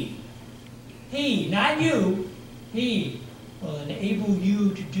He, not you, He will enable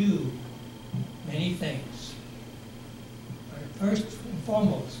you to do many things. But first and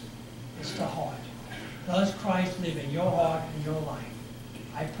foremost, it's the heart. Does Christ live in your heart and your life?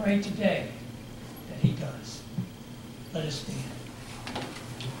 I pray today that He does. Let us stand.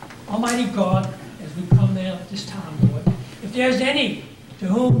 Almighty God, as we come now at this time, Lord, if there's any to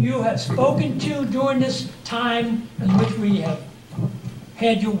whom you have spoken to during this time in which we have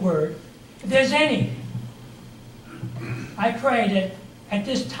had your word, if there's any, I pray that at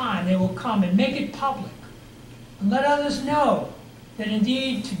this time they will come and make it public and let others know that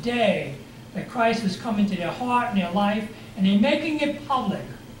indeed today that Christ has come into their heart and their life, and they're making it public,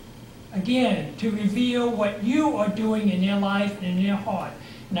 again, to reveal what you are doing in their life and in their heart.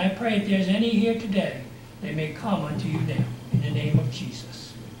 And I pray if there's any here today, they may come unto you now, in the name of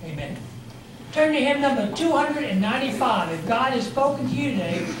Jesus. Amen. Turn to hymn number 295. If God has spoken to you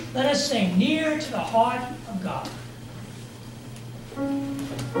today, let us sing Near to the Heart of God.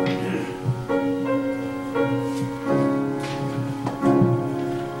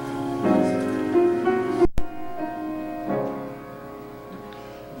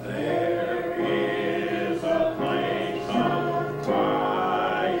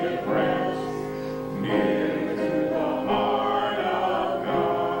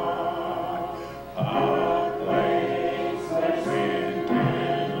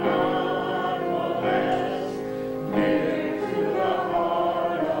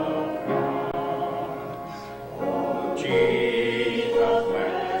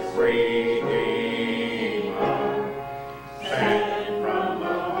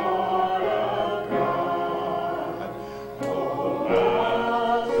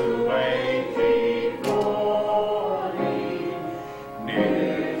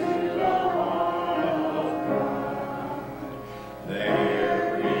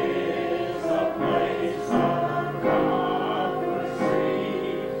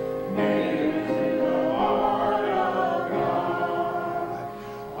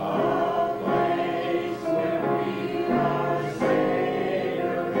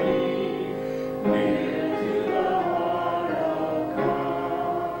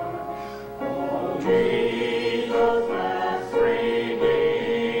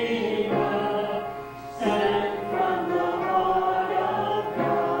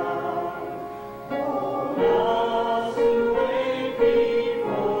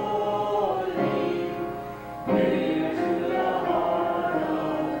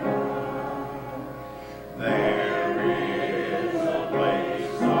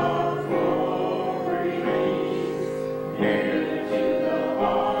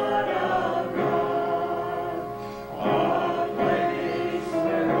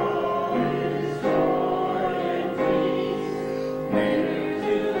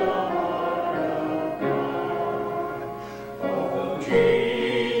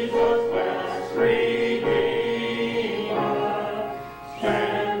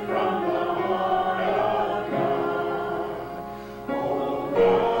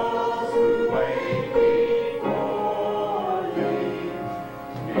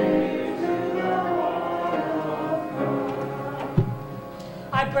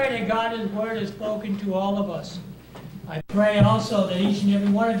 I pray that God's word has spoken to all of us. I pray also that each and every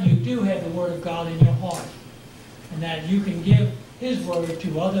one of you do have the word of God in your heart, and that you can give his word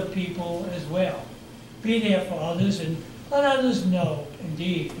to other people as well. Be there for others and let others know,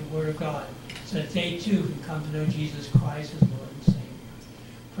 indeed, the word of God, so that they too can come to know Jesus Christ as Lord and Savior.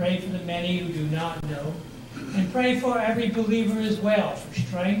 Pray for the many who do not know, and pray for every believer as well, for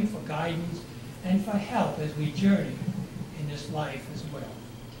strength, for guidance, and for help as we journey in this life as well.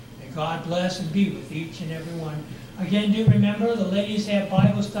 May God bless and be with each and every one. Again, do remember the ladies have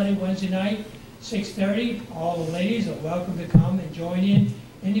Bible study Wednesday night, 6:30. All the ladies are welcome to come and join in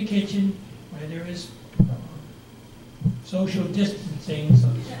the kitchen where there is social distancing,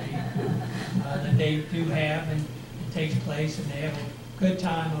 so to speak, that they do have, and it takes place, and they have a good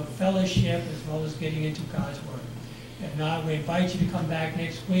time of fellowship as well as getting into God's Word. If not, we invite you to come back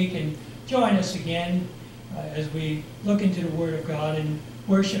next week and join us again as we look into the Word of God and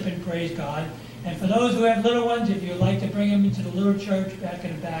worship and praise God. And for those who have little ones, if you'd like to bring them into the little church back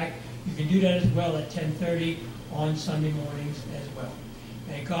in the back, you can do that as well at 10:30 on Sunday mornings as well.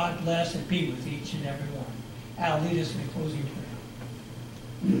 May God bless and be with each and every one. Al, lead us in a closing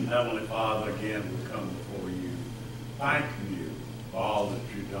prayer. Heavenly Father, again, we come before you, thanking you for all that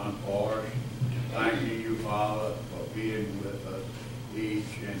you've done for us. Thanking you, Father, for being with us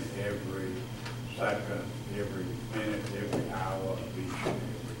each and every second, every minute, every hour of each and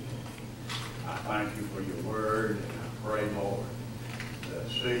every day. I thank you for your word, and I pray, Lord, the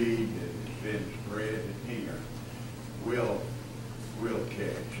seed that has been spread here will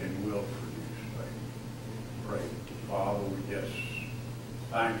catch and will produce faith. Pray, Father, we just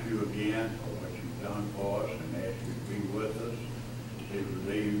thank you again for what you've done for us, and ask you to be with us as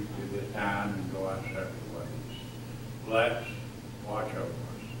we leave at this time and go our separate ways. Bless, watch over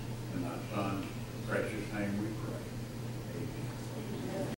us. In thy Son's precious name we pray.